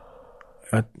that?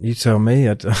 You tell me.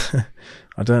 I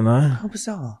don't know. How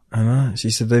bizarre. I know.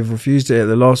 She said they've refused it at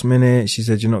the last minute. She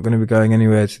said, you're not going to be going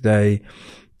anywhere today.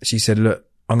 She said, look,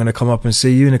 I'm going to come up and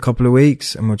see you in a couple of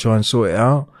weeks and we'll try and sort it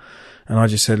out. And I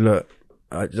just said, look,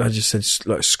 I just said,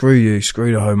 like, screw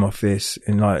the Home Office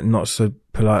in like not so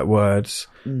polite words.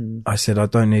 I said, I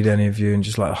don't need any of you, and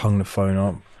just like hung the phone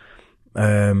up.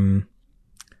 And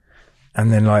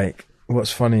then like,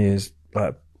 what's funny is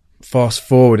like fast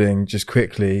forwarding just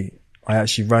quickly, I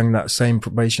actually rang that same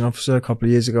probation officer a couple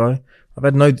of years ago. I've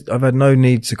had no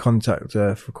need to contact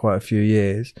her for quite a few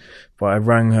years, but I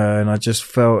rang her and I just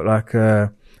felt like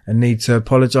a need to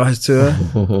apologize to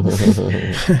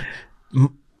her.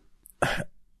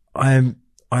 I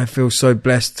feel so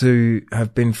blessed to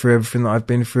have been through everything that I've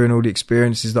been through and all the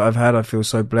experiences that I've had. I feel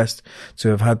so blessed to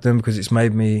have had them because it's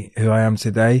made me who I am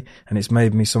today, and it's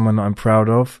made me someone that I'm proud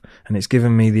of, and it's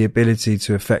given me the ability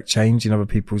to affect change in other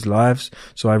people's lives.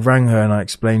 So I rang her and I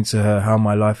explained to her how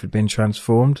my life had been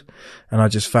transformed, and I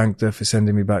just thanked her for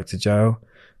sending me back to jail.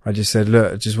 I just said,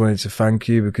 look, I just wanted to thank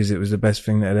you because it was the best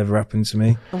thing that had ever happened to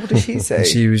me. And what did she say? And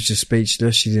she was just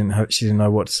speechless. She didn't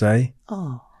know what to say.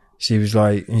 Oh. She was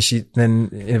like, and then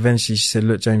eventually she said,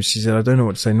 look, James, she said, I don't know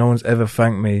what to say. No one's ever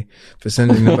thanked me for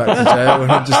sending them back to jail.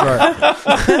 And I'm just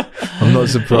like, I'm not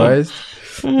surprised.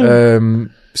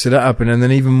 So that happened. And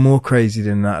then even more crazy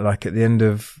than that, like at the end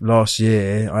of last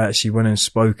year, I actually went and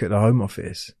spoke at the Home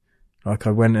Office. Like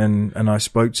I went and I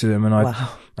spoke to them and I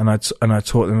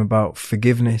taught them about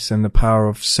forgiveness and the power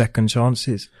of second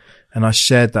chances. And I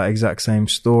shared that exact same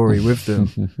story with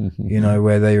them, you know,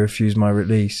 where they refused my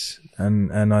release.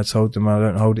 And I told them, I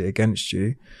don't hold it against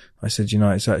you. I said, you know,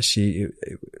 it's actually,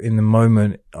 in the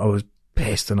moment, I was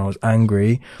pissed and I was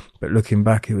angry, but looking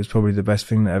back, it was probably the best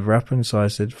thing that ever happened. So I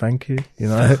said, thank you, you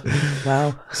know.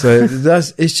 Wow. So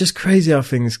it's just crazy how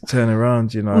things turn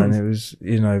around, you know, and it was,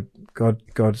 you know, God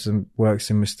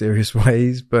works in mysterious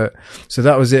ways. But so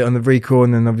that was it on the recall.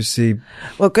 And then obviously.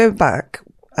 Well, going back,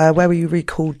 where were you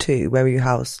recalled to? Where were you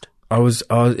housed? It was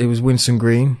Winson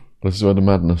Green. This is where the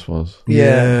madness was.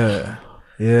 Yeah.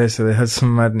 So they had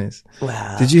some madness.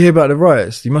 Wow. Did you hear about the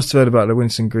riots? You must have heard about the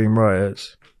Winson Green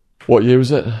riots. What year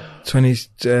was it?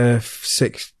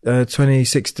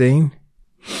 2016.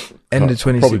 End of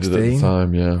 2016. Probably did at the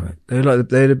time, yeah.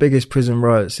 They're the biggest prison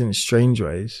riots since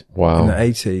Strangeways. Wow. In the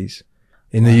 80s.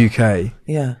 In the UK.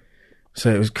 Yeah.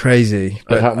 So it was crazy.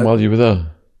 But it happened while you were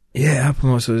there? Yeah, it happened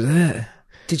whilst I was there.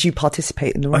 Did you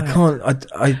participate in the riot? I can't.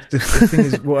 The thing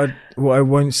is, what I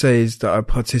won't say is that I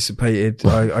participated.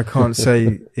 I can't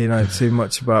say, you know, too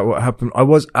much about what happened. I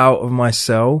was out of my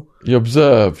cell. You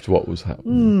observed what was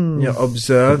happening. Yeah,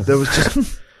 observed. There was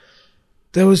just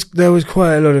there was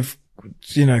quite a lot of,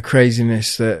 you know,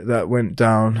 craziness that went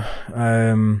down.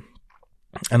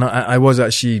 And I was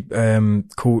actually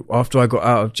called after I got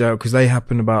out of jail, because they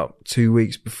happened about 2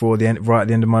 weeks before the end, right at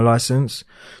the end of my license.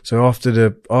 So after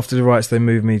the riots, they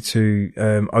moved me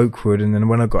to Oakwood, and then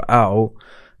when I got out,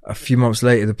 a few months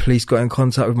later, the police got in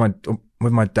contact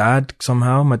with my dad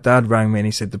somehow. My dad rang me and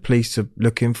he said the police are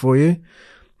looking for you.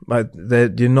 Like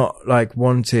you're not like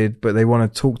wanted, but they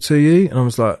want to talk to you. And I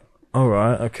was like, all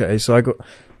right, okay. So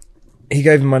he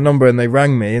gave them my number and they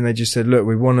rang me and they just said, look,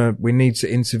 we need to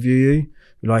interview you.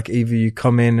 Like either you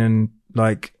come in and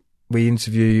like we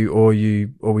interview you or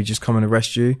we just come and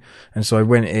arrest you. And so I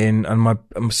went in and my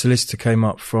solicitor came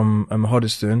up from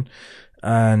Hoddesdon,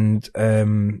 and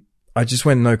I just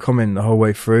went no comment the whole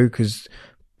way through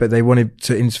but they wanted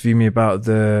to interview me about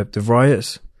the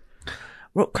riots.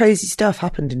 What crazy stuff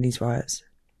happened in these riots?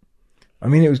 I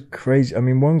mean, it was crazy. I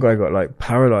mean, one guy got like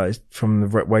paralyzed from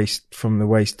the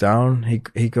waist down.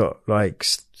 He got like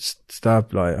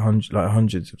stabbed like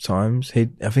hundreds of times.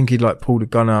 I think he'd like pulled a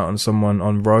gun out on someone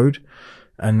on road,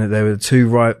 and there were two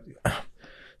riot.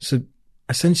 So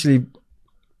essentially,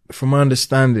 from my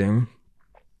understanding,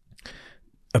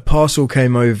 a parcel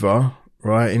came over,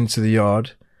 right, into the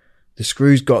yard. The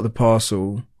Screws got the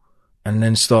parcel and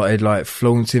then started like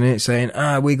flaunting it, saying,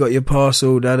 we got your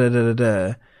parcel, da da da da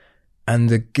da. And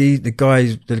the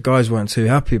guys weren't too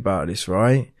happy about this,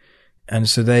 right? And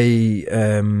so they,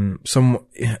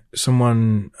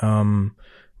 someone,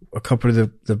 a couple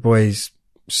of the boys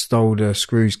stole the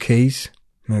Screws keys,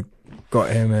 got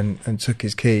him and took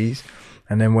his keys,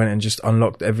 and then went and just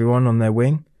unlocked everyone on their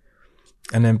wing.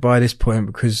 And then by this point,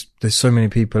 because there's so many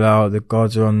people out, the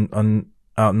guards are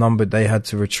outnumbered, they had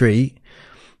to retreat.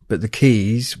 But the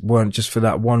keys weren't just for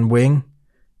that one wing.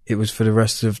 It was for the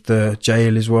rest of the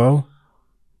jail as well.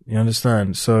 You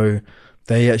understand? So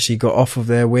they actually got off of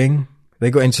their wing.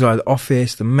 They got into like the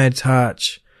office, the meds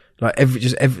hatch, like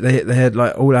they had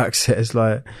like all access,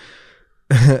 like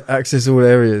access all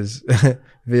areas,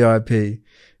 VIP.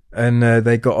 And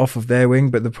they got off of their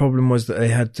wing, but the problem was that they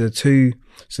had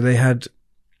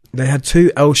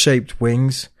two L-shaped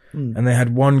wings, and they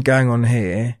had one gang on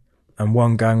here and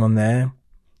one gang on there.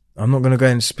 I'm not going to go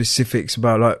into specifics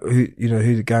about like who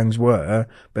the gangs were,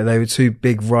 but they were two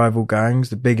big rival gangs,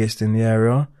 the biggest in the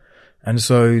area. And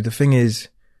so the thing is,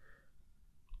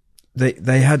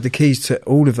 they had the keys to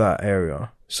all of that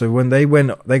area. So when they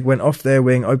went off their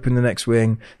wing, opened the next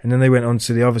wing, and then they went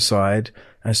onto the other side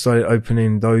and started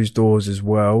opening those doors as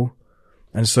well.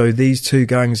 And so these two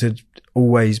gangs had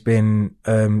always been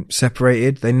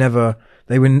separated. They'd never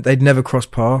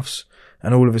crossed paths.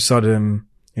 And all of a sudden,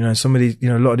 some of these,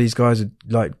 a lot of these guys are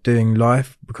like doing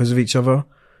life because of each other.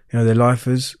 They're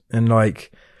lifers, and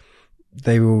like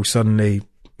they were all suddenly,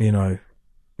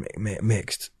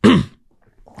 mixed.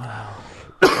 Wow.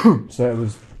 So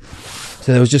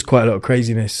there was just quite a lot of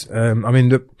craziness.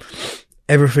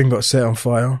 Everything got set on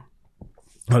fire.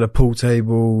 Like the pool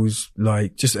tables,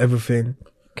 like just everything.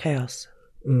 Chaos.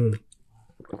 The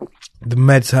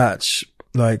meds hatch,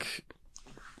 like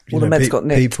the meds got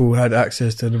nicked. People had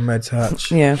access to the meds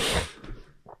hatch. Yeah.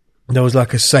 There was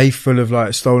like a safe full of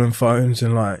like stolen phones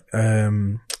and like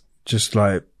just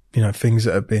like things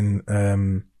that have been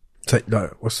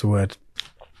like what's the word?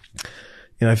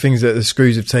 Things that the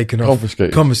Screws have taken off.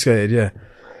 Confiscated, yeah.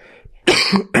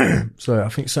 So I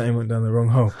think something went down the wrong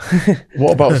hole.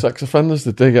 What about sex offenders?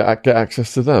 Did they get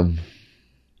access to them?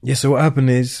 Yeah, so what happened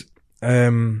is,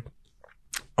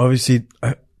 obviously,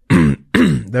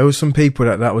 there was some people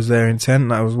that was their intent,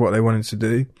 that was what they wanted to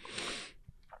do.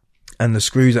 And the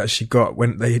Screws actually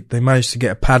they managed to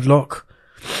get a padlock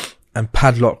and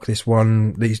padlock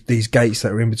these gates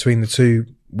that were in between the two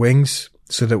wings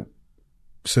so that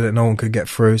no one could get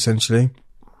through, essentially.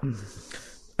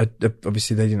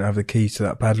 Obviously they didn't have the keys to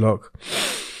that padlock.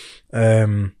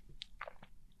 So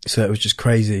it was just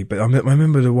crazy. But I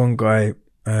remember the one guy,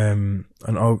 a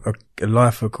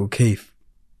lifer called Keith,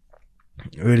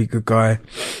 a really good guy.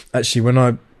 Actually, when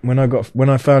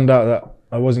I found out that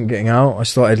I wasn't getting out, I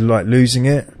started like losing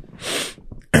it.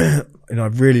 And I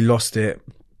really lost it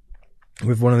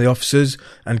with one of the officers.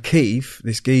 And Keith,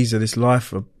 this geezer, this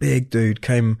lifer, big dude,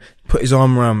 came, put his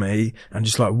arm around me and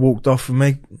just like walked off with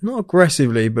me, not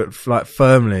aggressively, but like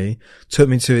firmly, took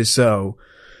me to his cell,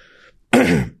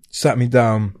 sat me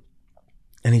down,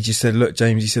 and he just said, "Look,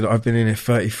 James," he said, "I've been in here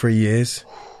 33 years.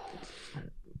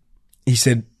 He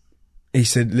said,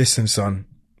 "Listen, son,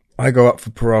 I go up for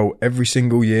parole every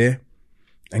single year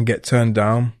and get turned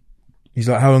down." He's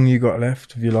like, "How long you got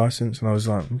left of your license?" And I was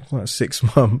like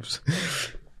 6 months,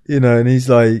 and he's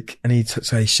like, and he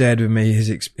shared with me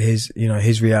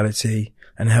his reality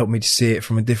and helped me to see it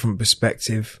from a different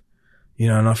perspective,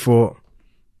 and I thought,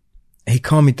 he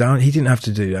calmed me down. He didn't have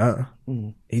to do that.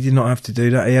 He did not have to do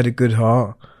that. He had a good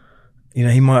heart.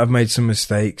 He might have made some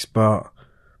mistakes, but,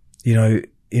 he's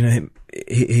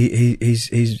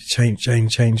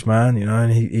changed man,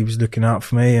 and he was looking out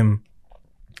for me. And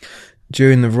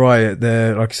during the riot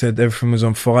there, like I said, everything was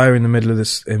on fire in the middle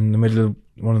of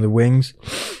one of the wings.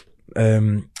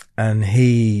 And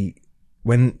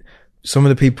when some of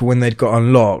the people, when they'd got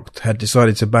unlocked, had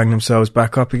decided to bang themselves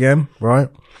back up again, right?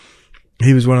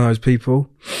 He was one of those people.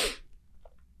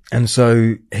 And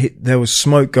so there was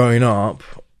smoke going up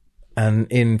and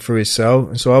in through his cell.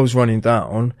 And so I was running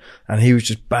down and he was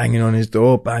just banging on his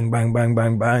door, bang, bang, bang,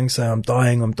 bang, bang, saying, I'm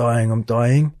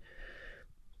dying.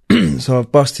 So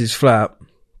I've busted his flat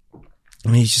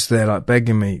and he's just there like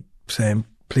begging me, saying,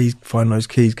 please find those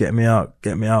keys, get me out,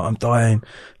 I'm dying.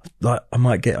 Like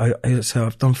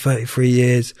I've done 33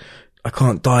 years, I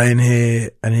can't die in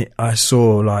here. And I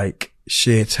saw like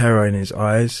sheer terror in his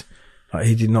eyes. Like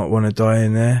he did not want to die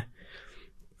in there,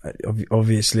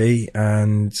 obviously.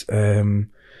 And,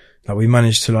 like we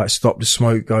managed to like stop the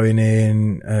smoke going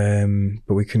in,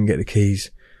 but we couldn't get the keys.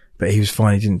 but he was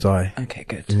fine. He didn't die Okay,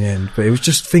 good. in the end. But it was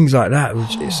just things like that.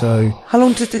 So How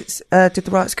long did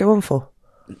the riots go on for?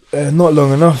 not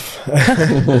long enough.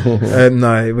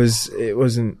 No, it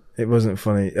wasn't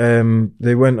funny.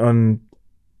 They went on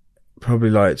probably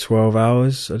like 12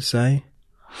 hours, I'd say.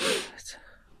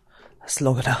 That's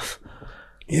long enough.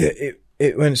 Yeah,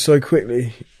 it went so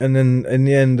quickly, and then in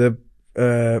the end,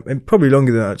 and probably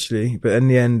longer than that actually. But in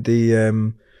the end,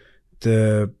 the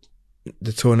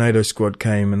tornado squad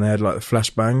came and they had like the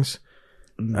flashbangs,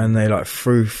 and they like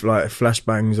threw like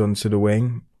flashbangs onto the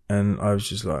wing, and I was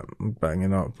just like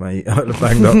banging up, mate. I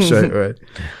banged up straight away.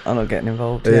 I'm not getting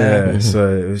involved. Yeah,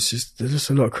 so it was just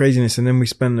a lot of craziness, and then we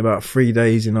spent about 3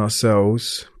 days in our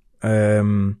cells,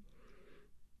 and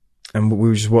we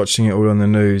were just watching it all on the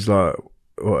news, like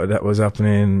what that was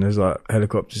happening. There's like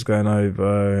helicopters going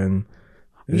over, and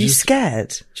Were you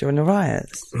scared during the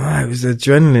riots? no, it was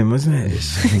adrenaline, wasn't it?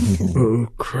 It's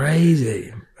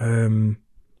crazy.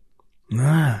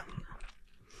 Nah,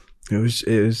 it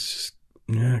was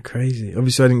crazy.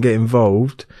 Obviously, I didn't get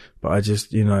involved, but I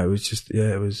just, it was just,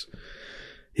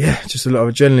 just a lot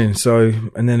of adrenaline. So,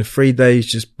 and then 3 days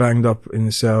just banged up in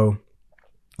the cell.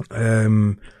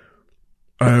 And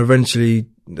eventually,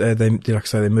 they like I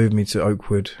say, they moved me to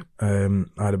Oakwood. I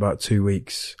had about 2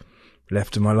 weeks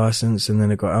left of my license, and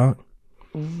then I got out.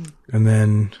 And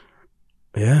then,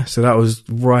 so that was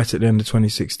right at the end of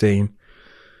 2016.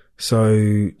 So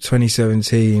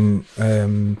 2017,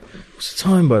 what's the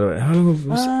time, by the way? How long was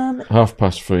it?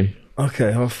 3:30.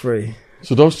 Okay, 3:30.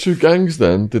 So those two gangs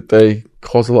then, did they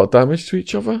cause a lot of damage to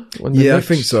each other? When they Yeah, I mixed?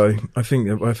 think so. I think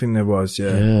there was,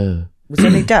 Yeah. Was there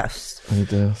any deaths? Any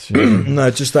deaths? Yeah. No,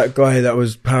 just that guy that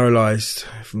was paralysed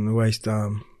from the waist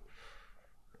down.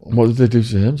 What did they do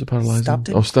to him to paralyse him? Stabbed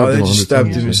him? Oh, stabbed They him. just 100 stabbed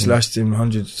times, him and yeah. slashed him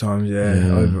hundreds of times,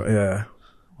 Yeah.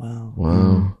 Wow.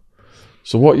 Wow.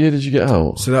 So what year did you get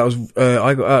out? So that was,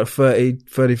 I got out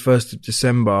 31st of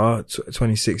December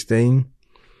 2016.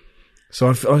 So I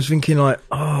was thinking like,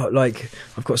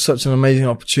 I've got such an amazing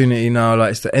opportunity now.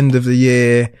 Like, it's the end of the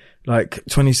year. Like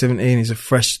 2017 is a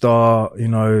fresh start.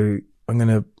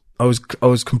 I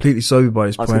was completely sober by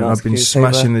this I was point. gonna ask I've been you,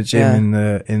 smashing sober? the gym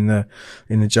Yeah.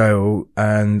 in the jail,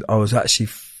 and I was actually,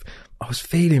 I was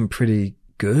feeling pretty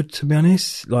good, to be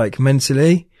honest, like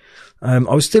mentally. I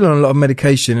was still on a lot of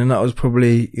medication, and that was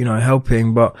probably,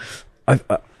 helping, but I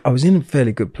was in a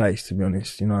fairly good place, to be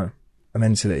honest,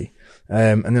 mentally.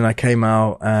 And then I came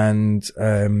out and,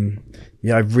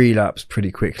 I relapsed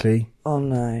pretty quickly. Oh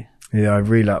no. Yeah, I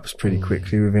relapsed pretty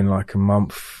quickly within like a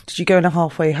month. Did you go in a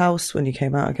halfway house when you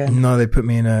came out again? No, they put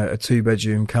me in a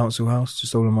 2-bedroom council house,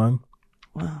 just all on my own.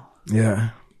 Wow.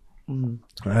 Yeah.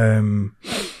 I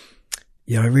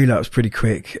relapsed pretty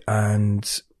quick, and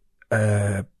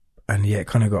it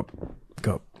kind of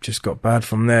got bad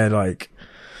from there. Like,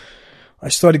 I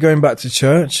started going back to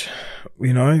church,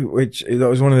 which that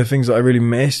was one of the things that I really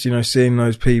missed, seeing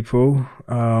those people.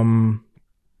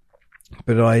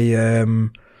 But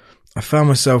I found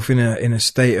myself in a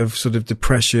state of sort of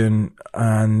depression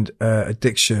and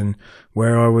addiction,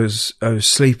 where I was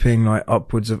sleeping like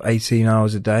upwards of 18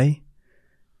 hours a day,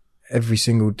 every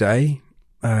single day.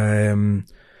 And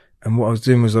what I was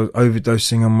doing was I was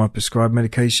overdosing on my prescribed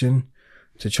medication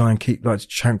to try and to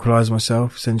tranquilize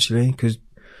myself, essentially, because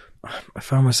I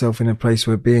found myself in a place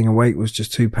where being awake was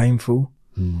just too painful.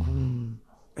 And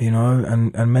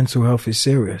mental health is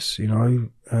serious,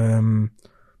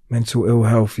 mental ill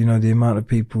health, the amount of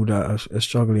people that are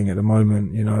struggling at the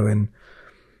moment, and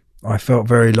I felt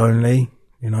very lonely,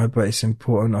 but it's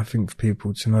important, I think, for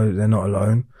people to know that they're not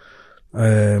alone.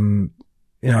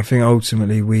 I think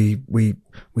ultimately we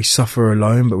suffer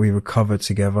alone, but we recover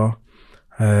together.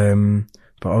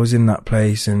 But I was in that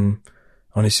place, and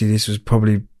honestly, this was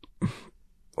probably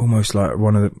almost like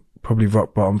probably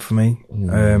rock bottom for me.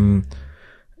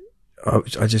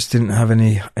 I just didn't have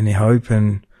any hope,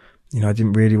 and I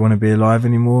didn't really want to be alive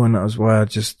anymore, and that was why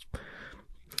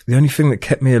the only thing that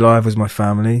kept me alive was my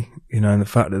family, and the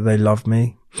fact that they loved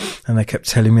me, and they kept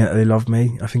telling me that they loved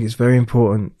me. I think it's very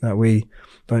important that we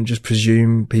don't just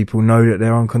presume people know that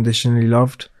they're unconditionally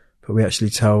loved, but we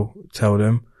actually tell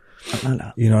them,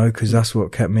 because that's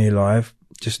what kept me alive,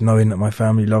 just knowing that my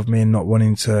family loved me and not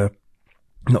wanting to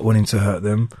hurt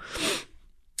them.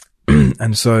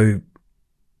 And so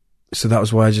that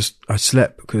was why I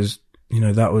slept, because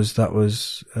that was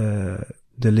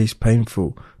the least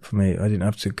painful for me. I didn't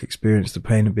have to experience the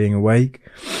pain of being awake,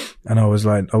 and I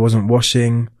wasn't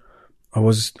washing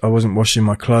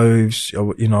my clothes. I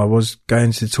was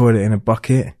going to the toilet in a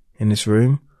bucket in this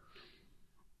room.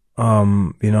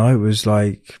 It was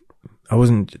like I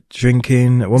wasn't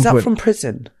drinking at one Was that point. from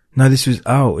prison? No, this was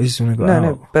out. This is when I got out.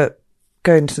 No, but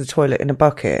going to the toilet in a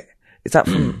bucket, is that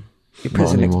from your Not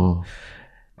prison? anymore.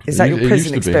 Is that It your used prison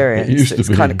to be. experience? It used to It's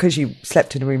be. kind of because you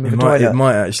slept in a room with It a might, toilet. it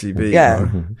might actually be. Yeah.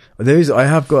 Right? I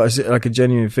have got a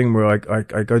genuine thing where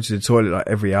I go to the toilet like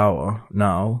every hour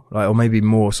now, like, or maybe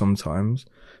more sometimes.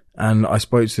 And I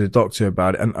spoke to the doctor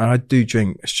about it, and I do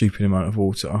drink a stupid amount of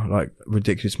water, like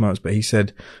ridiculous amounts. But he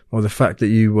said, well, the fact that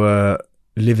you were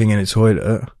living in a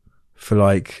toilet for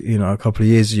like, you know, a couple of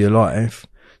years of your life,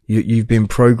 you've been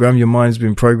programmed, your mind's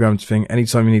been programmed to think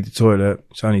anytime you need the toilet,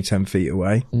 it's only 10 feet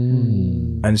away.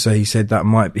 And so he said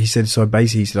so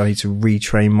basically he said I need to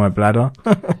retrain my bladder.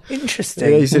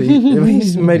 Interesting. Yeah, he said he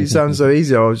just made it sound so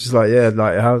easy. I was just like, yeah,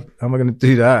 like how am I going to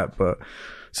do that? But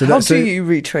so how do you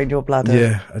retrain your bladder?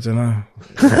 Yeah, I don't know.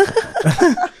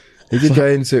 He did go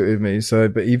into it with me. So,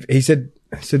 but he said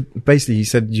basically he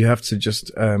said you have to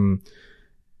just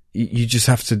you just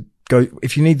have to go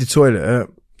if you need the toilet.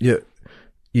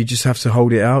 You just have to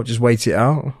hold it out, just wait it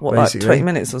out. What, basically. like 20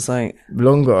 minutes or something?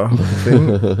 Longer, I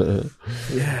think.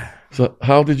 Yeah. So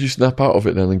how did you snap out of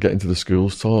it then and get into the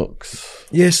schools talks?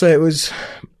 Yeah, so it was,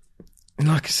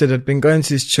 like I said, I'd been going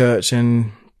to this church,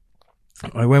 and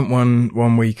I went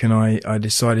one week, and I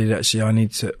decided actually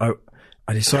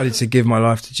I decided to give my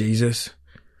life to Jesus.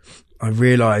 I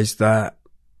realized that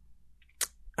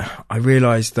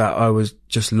I was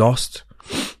just lost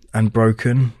and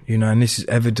broken, you know, and this is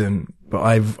evident, but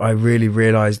I really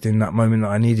realized in that moment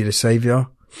that I needed a savior.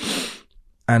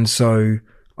 And so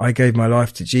I gave my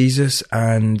life to Jesus,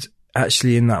 and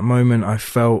actually in that moment I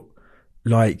felt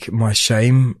like my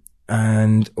shame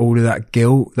and all of that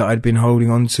guilt that I'd been holding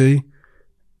on to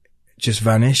just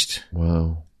vanished.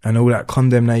 Wow. And all that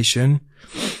condemnation.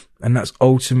 And that's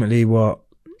ultimately what,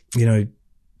 you know,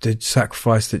 the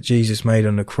sacrifice that Jesus made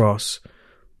on the cross,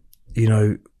 you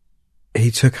know, he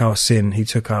took our sin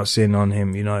on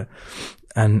him, you know,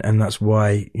 and that's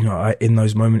why, you know, in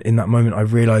that moment, I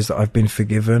realized that I've been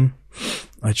forgiven.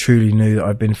 I truly knew that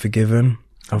I've been forgiven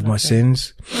of my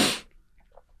sins.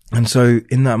 And so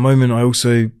in that moment, I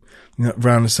also, you know,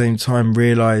 around the same time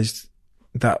realized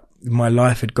that my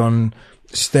life had gone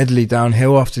steadily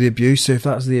downhill after the abuse. So if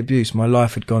that's the abuse, my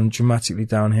life had gone dramatically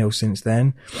downhill since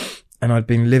then. And I'd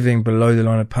been living below the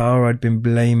line of power. I'd been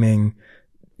blaming,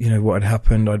 you know, what had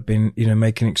happened. I'd been, you know,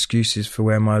 making excuses for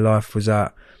where my life was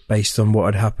at based on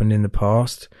what had happened in the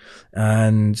past.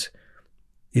 And,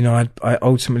 you know, I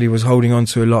ultimately was holding on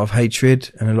to a lot of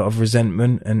hatred and a lot of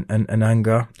resentment and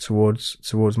anger towards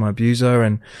my abuser.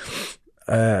 And,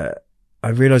 I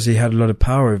realized he had a lot of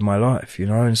power over my life, you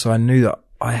know, and so I knew that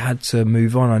I had to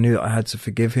move on. I knew that I had to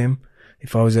forgive him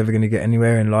if I was ever going to get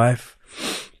anywhere in life.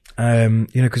 You know,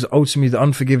 because ultimately the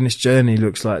unforgiveness journey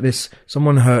looks like this.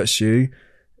 Someone hurts you,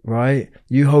 right?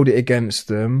 You hold it against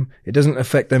them. It doesn't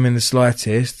affect them in the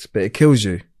slightest, but it kills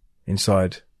you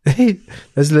inside.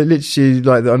 That's literally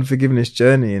like the unforgiveness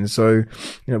journey. And so, you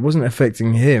know, it wasn't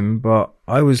affecting him, but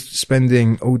I was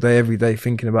spending all day, every day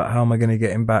thinking about how am I going to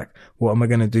get him back? What am I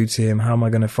going to do to him? How am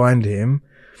I going to find him?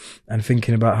 And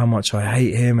thinking about how much I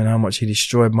hate him and how much he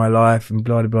destroyed my life and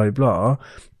blah, blah, blah, blah.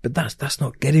 But that's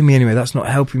not getting me anywhere. That's not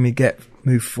helping me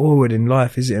move forward in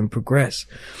life, is it? And progress.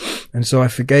 And so I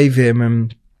forgave him.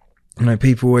 And, you know,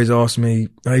 people always ask me,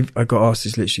 I got asked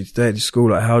this literally today at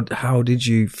school, like, how did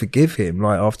you forgive him?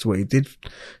 Like, after what he did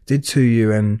to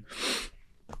you? And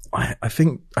I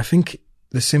think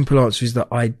the simple answer is that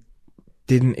I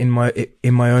didn't in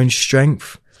my own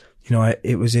strength. You know,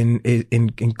 it was in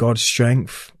God's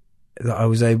strength that I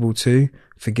was able to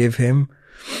forgive him.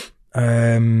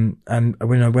 And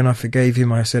when I forgave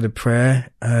him, I said a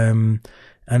prayer. And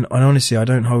honestly, I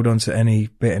don't hold on to any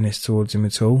bitterness towards him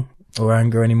at all, or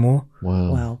anger anymore.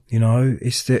 Wow. You know,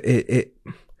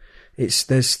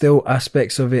 there's still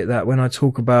aspects of it that when I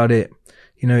talk about it,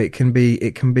 you know, it can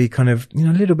be kind of, you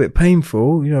know, a little bit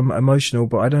painful, you know, emotional,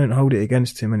 but I don't hold it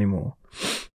against him anymore.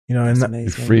 You know, That's and You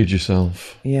freed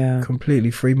yourself. Yeah. completely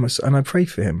freed myself, and I pray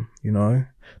for him, you know,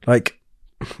 like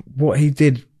what he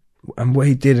did, and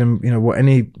you know, what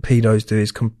any pedos do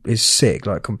is sick,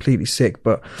 like completely sick.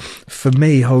 But for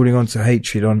me, holding on to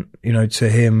hatred to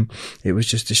him, it was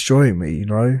just destroying me, you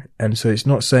know. And so it's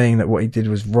not saying that what he did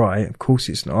was right. Of course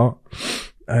it's not.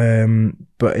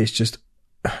 But it's just,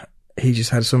 he just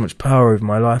had so much power over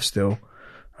my life still.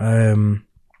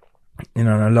 You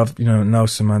know, and I love, you know,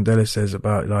 Nelson Mandela says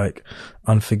about like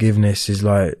unforgiveness is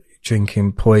like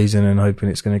drinking poison and hoping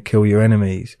it's going to kill your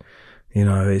enemies. You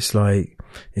know, it's like,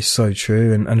 It's so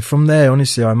true. And from there,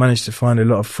 honestly, I managed to find a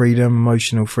lot of freedom,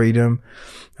 emotional freedom.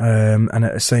 And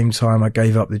at the same time, I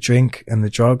gave up the drink and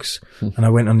the drugs, and I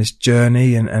went on this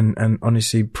journey and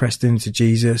honestly pressed into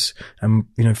Jesus. And,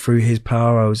 you know, through his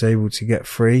power, I was able to get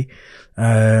free.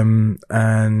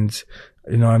 And,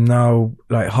 you know, I'm now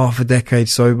like half a decade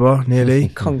sober, nearly.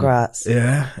 Congrats.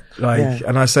 Yeah.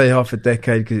 And I say half a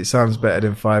decade because it sounds better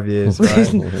than 5 years,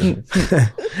 right?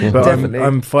 But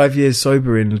I'm 5 years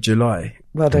sober in July.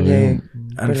 Well done, you.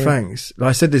 And thanks. Like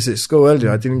I said this at school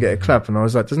earlier, I didn't get a clap, and I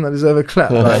was like, doesn't that deserve a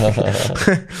clap?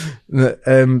 But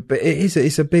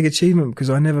it's a big achievement because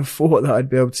I never thought that I'd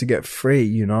be able to get free,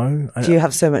 you know? Do you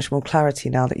have so much more clarity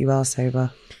now that you are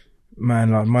sober?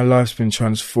 Man, like my life's been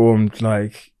transformed.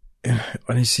 Like,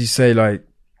 honestly say, like,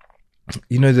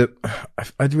 you know, that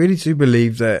I really do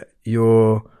believe that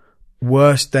your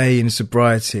worst day in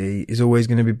sobriety is always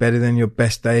going to be better than your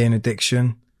best day in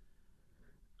addiction.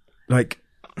 Like,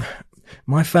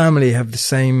 my family have the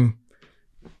same,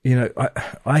 you know,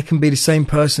 I can be the same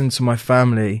person to my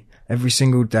family every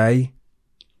single day.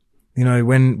 You know,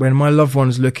 when my loved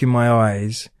ones look in my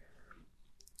eyes,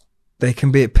 they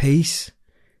can be at peace,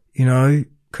 you know,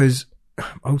 because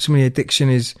ultimately addiction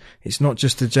it's not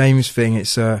just a James thing.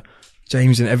 It's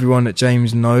James and everyone that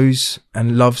James knows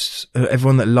and loves,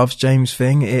 everyone that loves James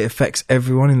thing. It affects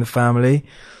everyone in the family.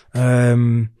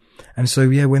 And so,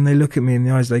 yeah, when they look at me in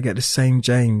the eyes, they get the same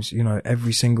James, you know,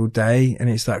 every single day. And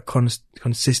it's that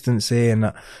consistency and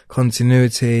that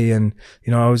continuity. And,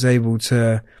 you know, I was able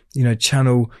to, you know,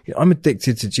 channel, I'm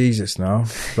addicted to Jesus now.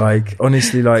 Like,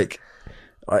 honestly, like,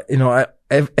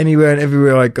 anywhere and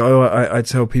everywhere I go, I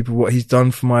tell people what he's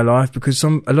done for my life, because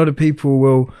a lot of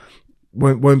people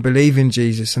won't believe in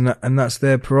Jesus, and that's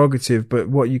their prerogative. But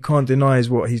what you can't deny is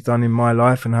what he's done in my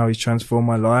life and how he's transformed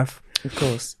my life. Of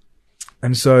course.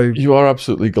 And so you are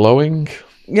absolutely glowing.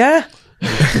 Yeah.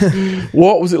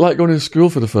 What was it like going to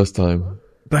school for the first time?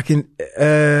 Back in,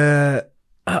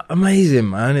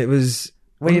 amazing, man. It was.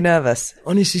 Were you nervous?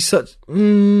 Honestly, I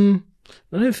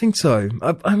don't think so.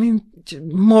 I mean,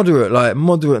 moderate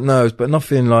nerves, but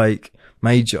nothing like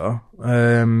major.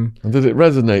 And did it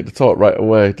resonate, the talk, right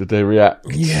away? Did they react?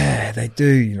 Yeah, they do,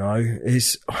 you know.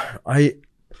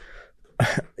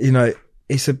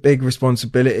 It's a big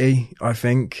responsibility, I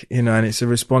think, you know, and it's a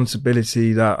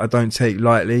responsibility that I don't take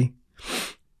lightly.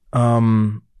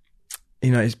 You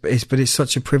know, but it's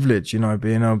such a privilege, you know,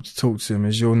 being able to talk to them,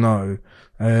 as you'll know.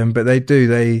 But I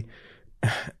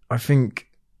think,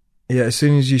 yeah, as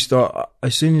soon as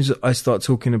I start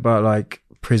talking about like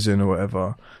prison or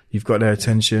whatever, you've got their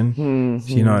attention,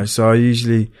 you know. So I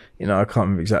usually, you know, I can't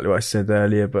remember exactly what I said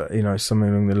earlier, but, you know, something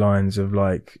along the lines of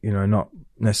like, you know, not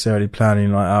necessarily planning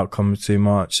like outcomes too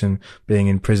much, and being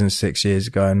in prison 6 years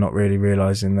ago and not really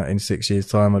realizing that in 6 years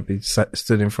time I'd be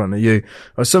stood in front of you,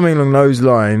 or something along those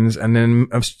lines. And then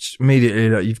immediately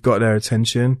like you've got their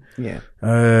attention. Yeah.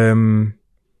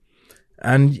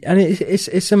 And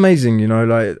it's amazing, you know,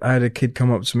 like I had a kid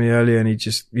come up to me earlier and he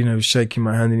just, you know, was shaking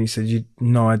my hand and he said, "You'd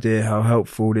no idea how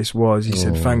helpful this was." He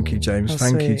said, "Thank you, James.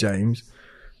 Thank you, James."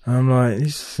 And I'm like,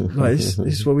 this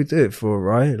is what we do it for,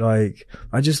 right? Like,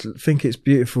 I just think it's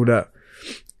beautiful that,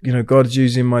 you know, God's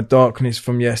using my darkness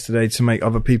from yesterday to make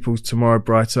other people's tomorrow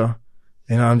brighter.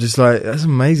 You know, I'm just like, that's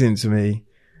amazing to me.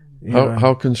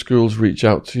 How can schools reach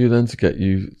out to you then to get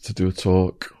you to do a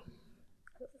talk?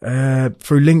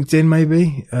 Through LinkedIn,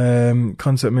 maybe.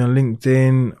 Contact me on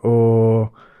LinkedIn,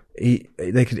 or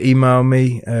they could email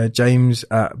me,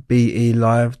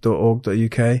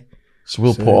 james@belive.org.uk. So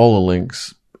we'll put all the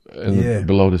links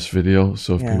below this video,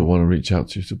 so if people want to reach out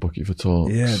to you to book you for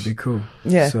talks. Yeah, it'd be cool.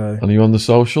 Yeah. So, and are you on the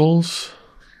socials?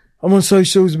 I'm on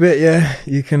socials a bit, yeah.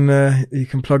 You can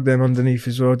plug them underneath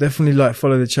as well. Definitely like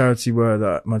follow the charity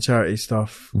my charity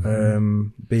stuff,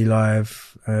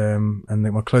 BeLive, and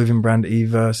then my clothing brand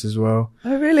eVerse as well.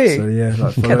 Oh, really? So yeah,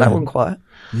 like get that one quiet.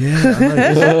 Yeah,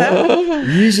 I know.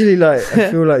 Usually, like,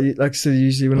 I feel like I said,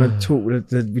 usually when I talk, we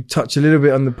touch a little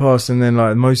bit on the past, and then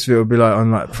like most of it will be like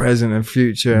on like present and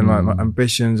future and like my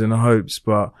ambitions and hopes.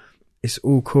 But it's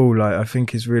all cool. Like, I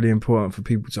think it's really important for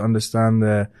people to understand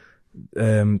that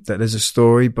there's a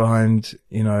story behind,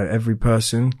 you know, every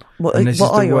person. What are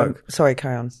you? Sorry,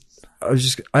 carry on.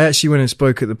 I actually went and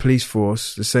spoke at the police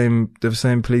force, the same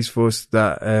police force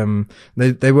that,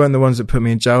 they weren't the ones that put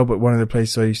me in jail, but one of the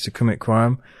places I used to commit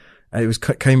crime. It was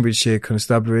Cambridgeshire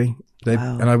Constabulary.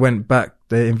 Wow. And I went back,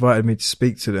 they invited me to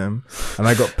speak to them, and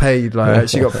I got paid, like, I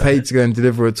actually got paid to go and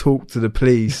deliver a talk to the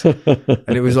police. And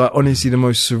it was like, honestly, the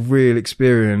most surreal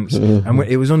experience. And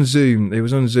it was on Zoom,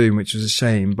 which was a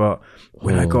shame, but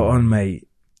when I got on, mate,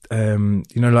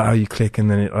 you know, like how you click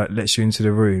and then it like lets you into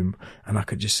the room, and I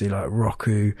could just see like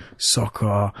Roku,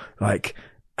 soccer, like,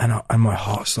 and my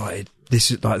heart started, this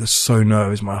is like, so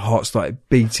nervous. My heart started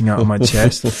beating out of my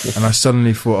chest, and I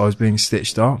suddenly thought I was being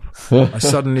stitched up. I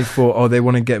suddenly thought, oh, they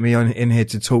want to get me in here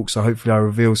to talk, so hopefully I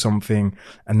reveal something,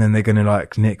 and then they're going to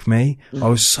like nick me. I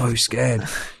was so scared.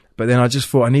 But then I just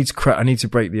thought, I need to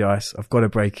break the ice. I've got to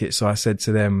break it. So I said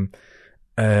to them,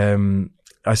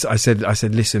 I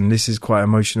said, listen, this is quite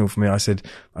emotional for me. I said,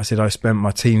 I spent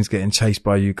my teens getting chased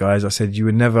by you guys. I said, you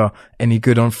were never any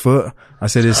good on foot. I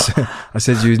said,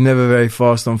 you was never very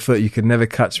fast on foot. You could never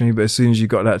catch me. But as soon as you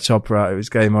got that chopper out, it was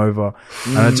game over.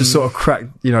 And I just sort of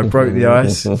broke the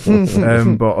ice.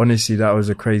 But honestly, that was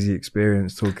a crazy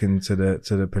experience talking to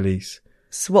the police.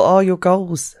 So what are your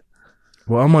goals?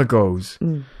 What are my goals?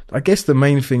 I guess the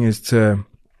main thing is to,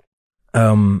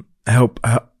 help.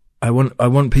 I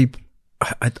want people,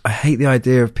 I hate the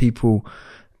idea of people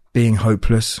being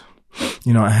hopeless.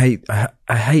 You know, I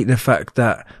hate the fact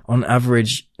that on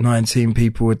average 19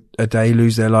 people a day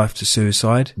lose their life to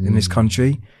suicide in this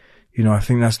country. You know, I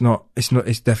think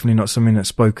it's definitely not something that's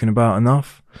spoken about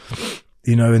enough.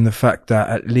 You know, in the fact that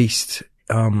at least,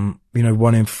 1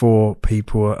 in 4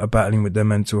 people are battling with their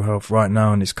mental health right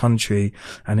now in this country,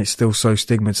 and it's still so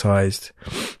stigmatized.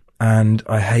 And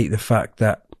I hate the fact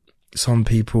that some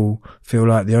people feel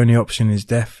like the only option is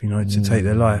death, to take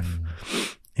their life,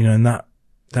 and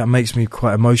that makes me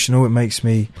quite emotional. It makes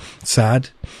me sad.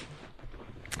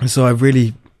 And so I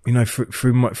really,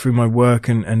 through my work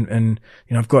and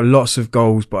I've got lots of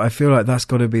goals, but I feel like that's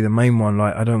got to be the main one.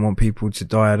 Like, I don't want people to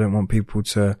die. I don't want people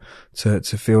to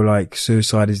feel like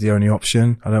suicide is the only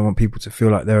option. I don't want people to feel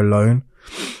like they're alone.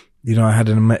 I had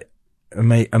an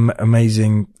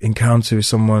amazing encounter with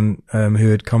someone who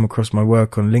had come across my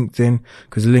work on LinkedIn,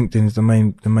 because LinkedIn is the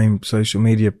main social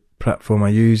media platform I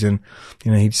use, and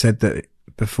he'd said that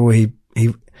before he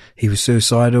was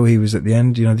suicidal. He was at the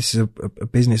end. This is a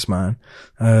businessman,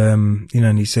 and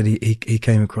he said he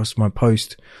came across my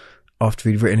post after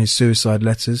he'd written his suicide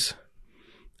letters,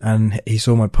 and he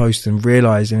saw my post and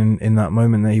realized in that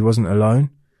moment that he wasn't alone.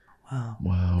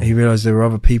 Wow. He realized there were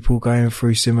other people going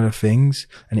through similar things,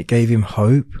 and it gave him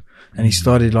hope. And he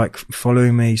started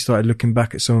following me. He started looking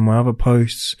back at some of my other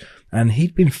posts, and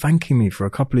he'd been thanking me for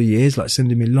a couple of years,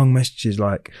 sending me long messages,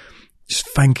 just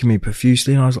thanking me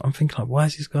profusely. And I'm thinking, why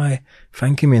is this guy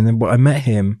thanking me? And then I met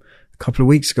him a couple of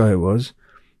weeks ago, it was,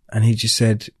 and he just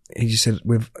said,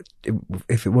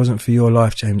 if it wasn't for your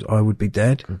life, James, I would be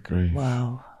dead. Okay.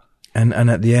 Wow. And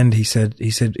at the end, he said,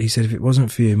 if it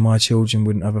wasn't for you, my children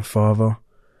wouldn't have a father.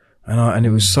 And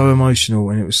it was so emotional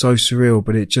and it was so surreal,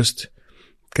 but it just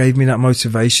gave me that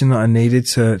motivation that I needed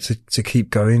to keep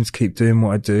going, to keep doing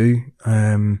what I do.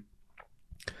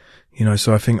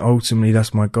 So I think ultimately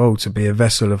that's my goal, to be a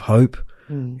vessel of hope.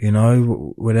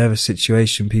 Whatever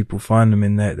situation people find them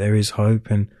in, there is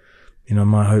hope. And,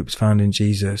 my hope's found in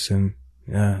Jesus. And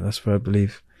yeah, that's what I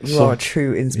believe. You are a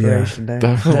true inspiration, Dave.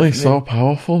 Definitely so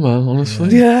powerful, man,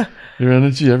 honestly. Yeah. Your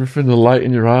energy, everything, the light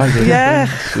in your eyes. Yeah.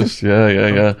 It's just,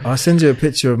 yeah. I'll send you a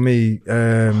picture of me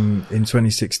in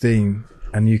 2016,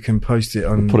 and you can post it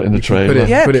on... Put it in the trailer.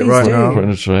 Put it right now. Put it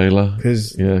in the trailer.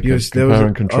 Because compare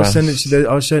and contrast. I'll send it to you.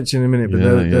 I'll show it to you in a minute, but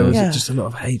there was just a lot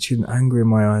of hatred and anger in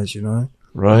my eyes,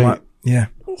 Right. Yeah.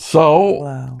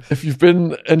 So, If you've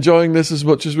been enjoying this as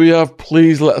much as we have,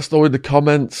 please let us know in the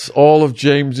comments. All of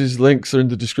James's links are in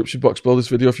the description box below this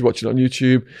video if you're watching it on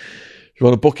YouTube. If you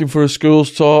want to book him for a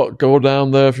schools talk, go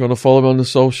down there. If you want to follow him on the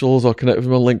socials or connect with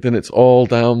him on LinkedIn, it's all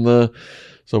down there.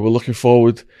 So we're looking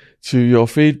forward to your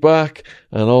feedback,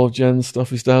 and all of Jen's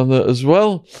stuff is down there as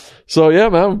well. So yeah,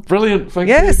 man, brilliant. Thank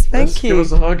you. Yes, thank you. Give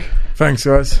us a hug. Thanks,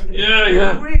 guys.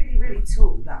 Yeah. I'm really, really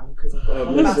tall now because I've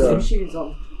got massive shoes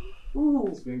on. Ooh.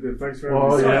 It's been good. Thanks for having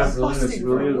me. Oh, yeah, Busting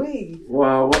brilliant. for a wee.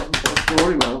 Wow, what a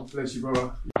story, man. Bless you,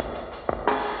 brother.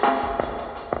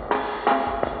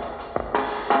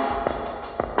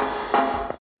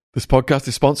 This podcast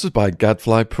is sponsored by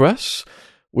Gadfly Press.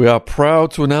 We are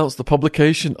proud to announce the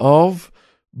publication of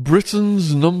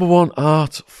Britain's #1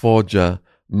 art forger,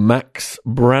 Max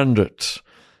Brandrett,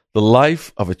 The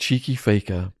Life of a Cheeky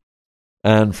Faker.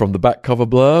 And from the back cover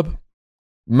blurb,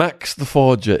 Max the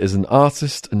Forger is an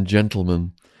artist and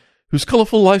gentleman whose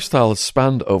colourful lifestyle has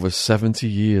spanned over 70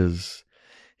 years.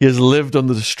 He has lived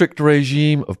under the strict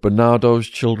regime of Bernardo's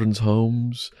children's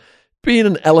homes, been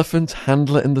an elephant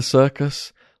handler in the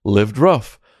circus, lived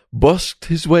rough, busked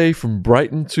his way from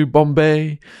Brighton to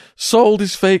Bombay, sold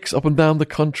his fakes up and down the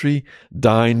country,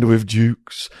 dined with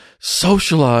dukes,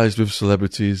 socialised with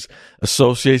celebrities,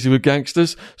 associated with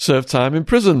gangsters, served time in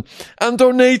prison, and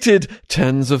donated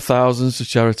tens of thousands to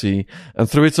charity. And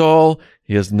through it all,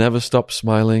 he has never stopped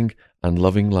smiling and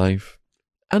loving life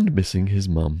and missing his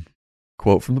mum.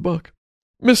 Quote from the book.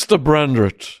 Mr.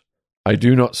 Brandrett, I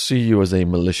do not see you as a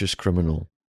malicious criminal,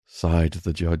 sighed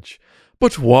the judge.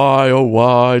 But why, oh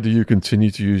why, do you continue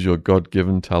to use your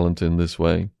God-given talent in this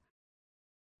way?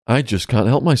 I just can't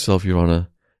help myself, Your Honour.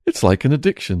 It's like an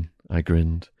addiction, I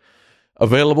grinned.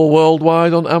 Available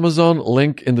worldwide on Amazon,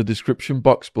 link in the description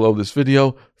box below this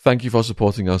video. Thank you for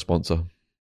supporting our sponsor.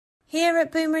 Here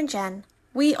at Boomer & Jen,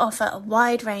 we offer a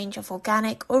wide range of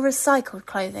organic or recycled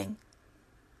clothing.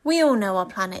 We all know our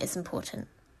planet is important.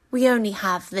 We only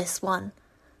have this one,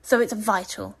 so it's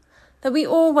vital that we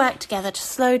all work together to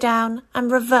slow down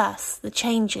and reverse the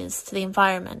changes to the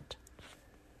environment.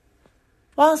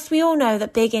 Whilst we all know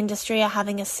that big industry are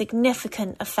having a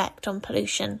significant effect on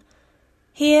pollution,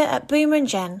 here at Boomer &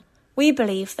 Jen, we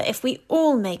believe that if we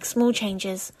all make small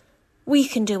changes, we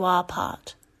can do our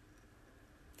part.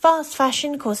 Fast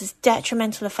fashion causes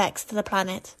detrimental effects to the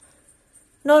planet.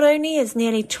 Not only is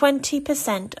nearly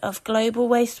 20% of global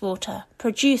wastewater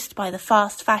produced by the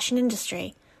fast fashion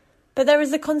industry, but there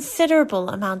is a considerable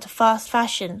amount of fast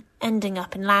fashion ending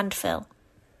up in landfill.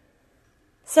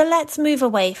 So let's move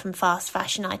away from fast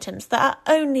fashion items that are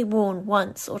only worn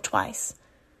once or twice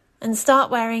and start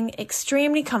wearing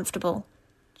extremely comfortable,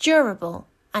 durable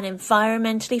and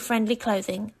environmentally friendly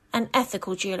clothing and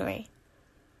ethical jewellery.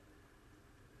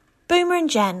 Boomer &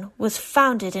 Jen was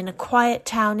founded in a quiet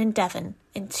town in Devon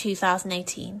in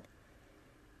 2018.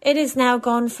 It has now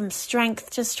gone from strength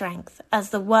to strength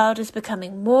as the world is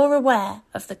becoming more aware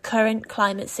of the current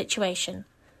climate situation,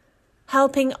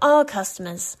 helping our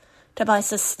customers to buy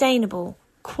sustainable,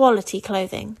 quality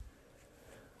clothing.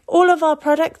 All of our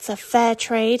products are fair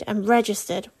trade and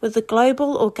registered with the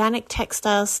Global Organic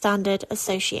Textiles Standard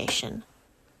Association.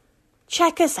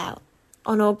 Check us out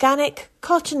on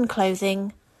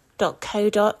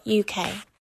organiccottonclothing.co.uk.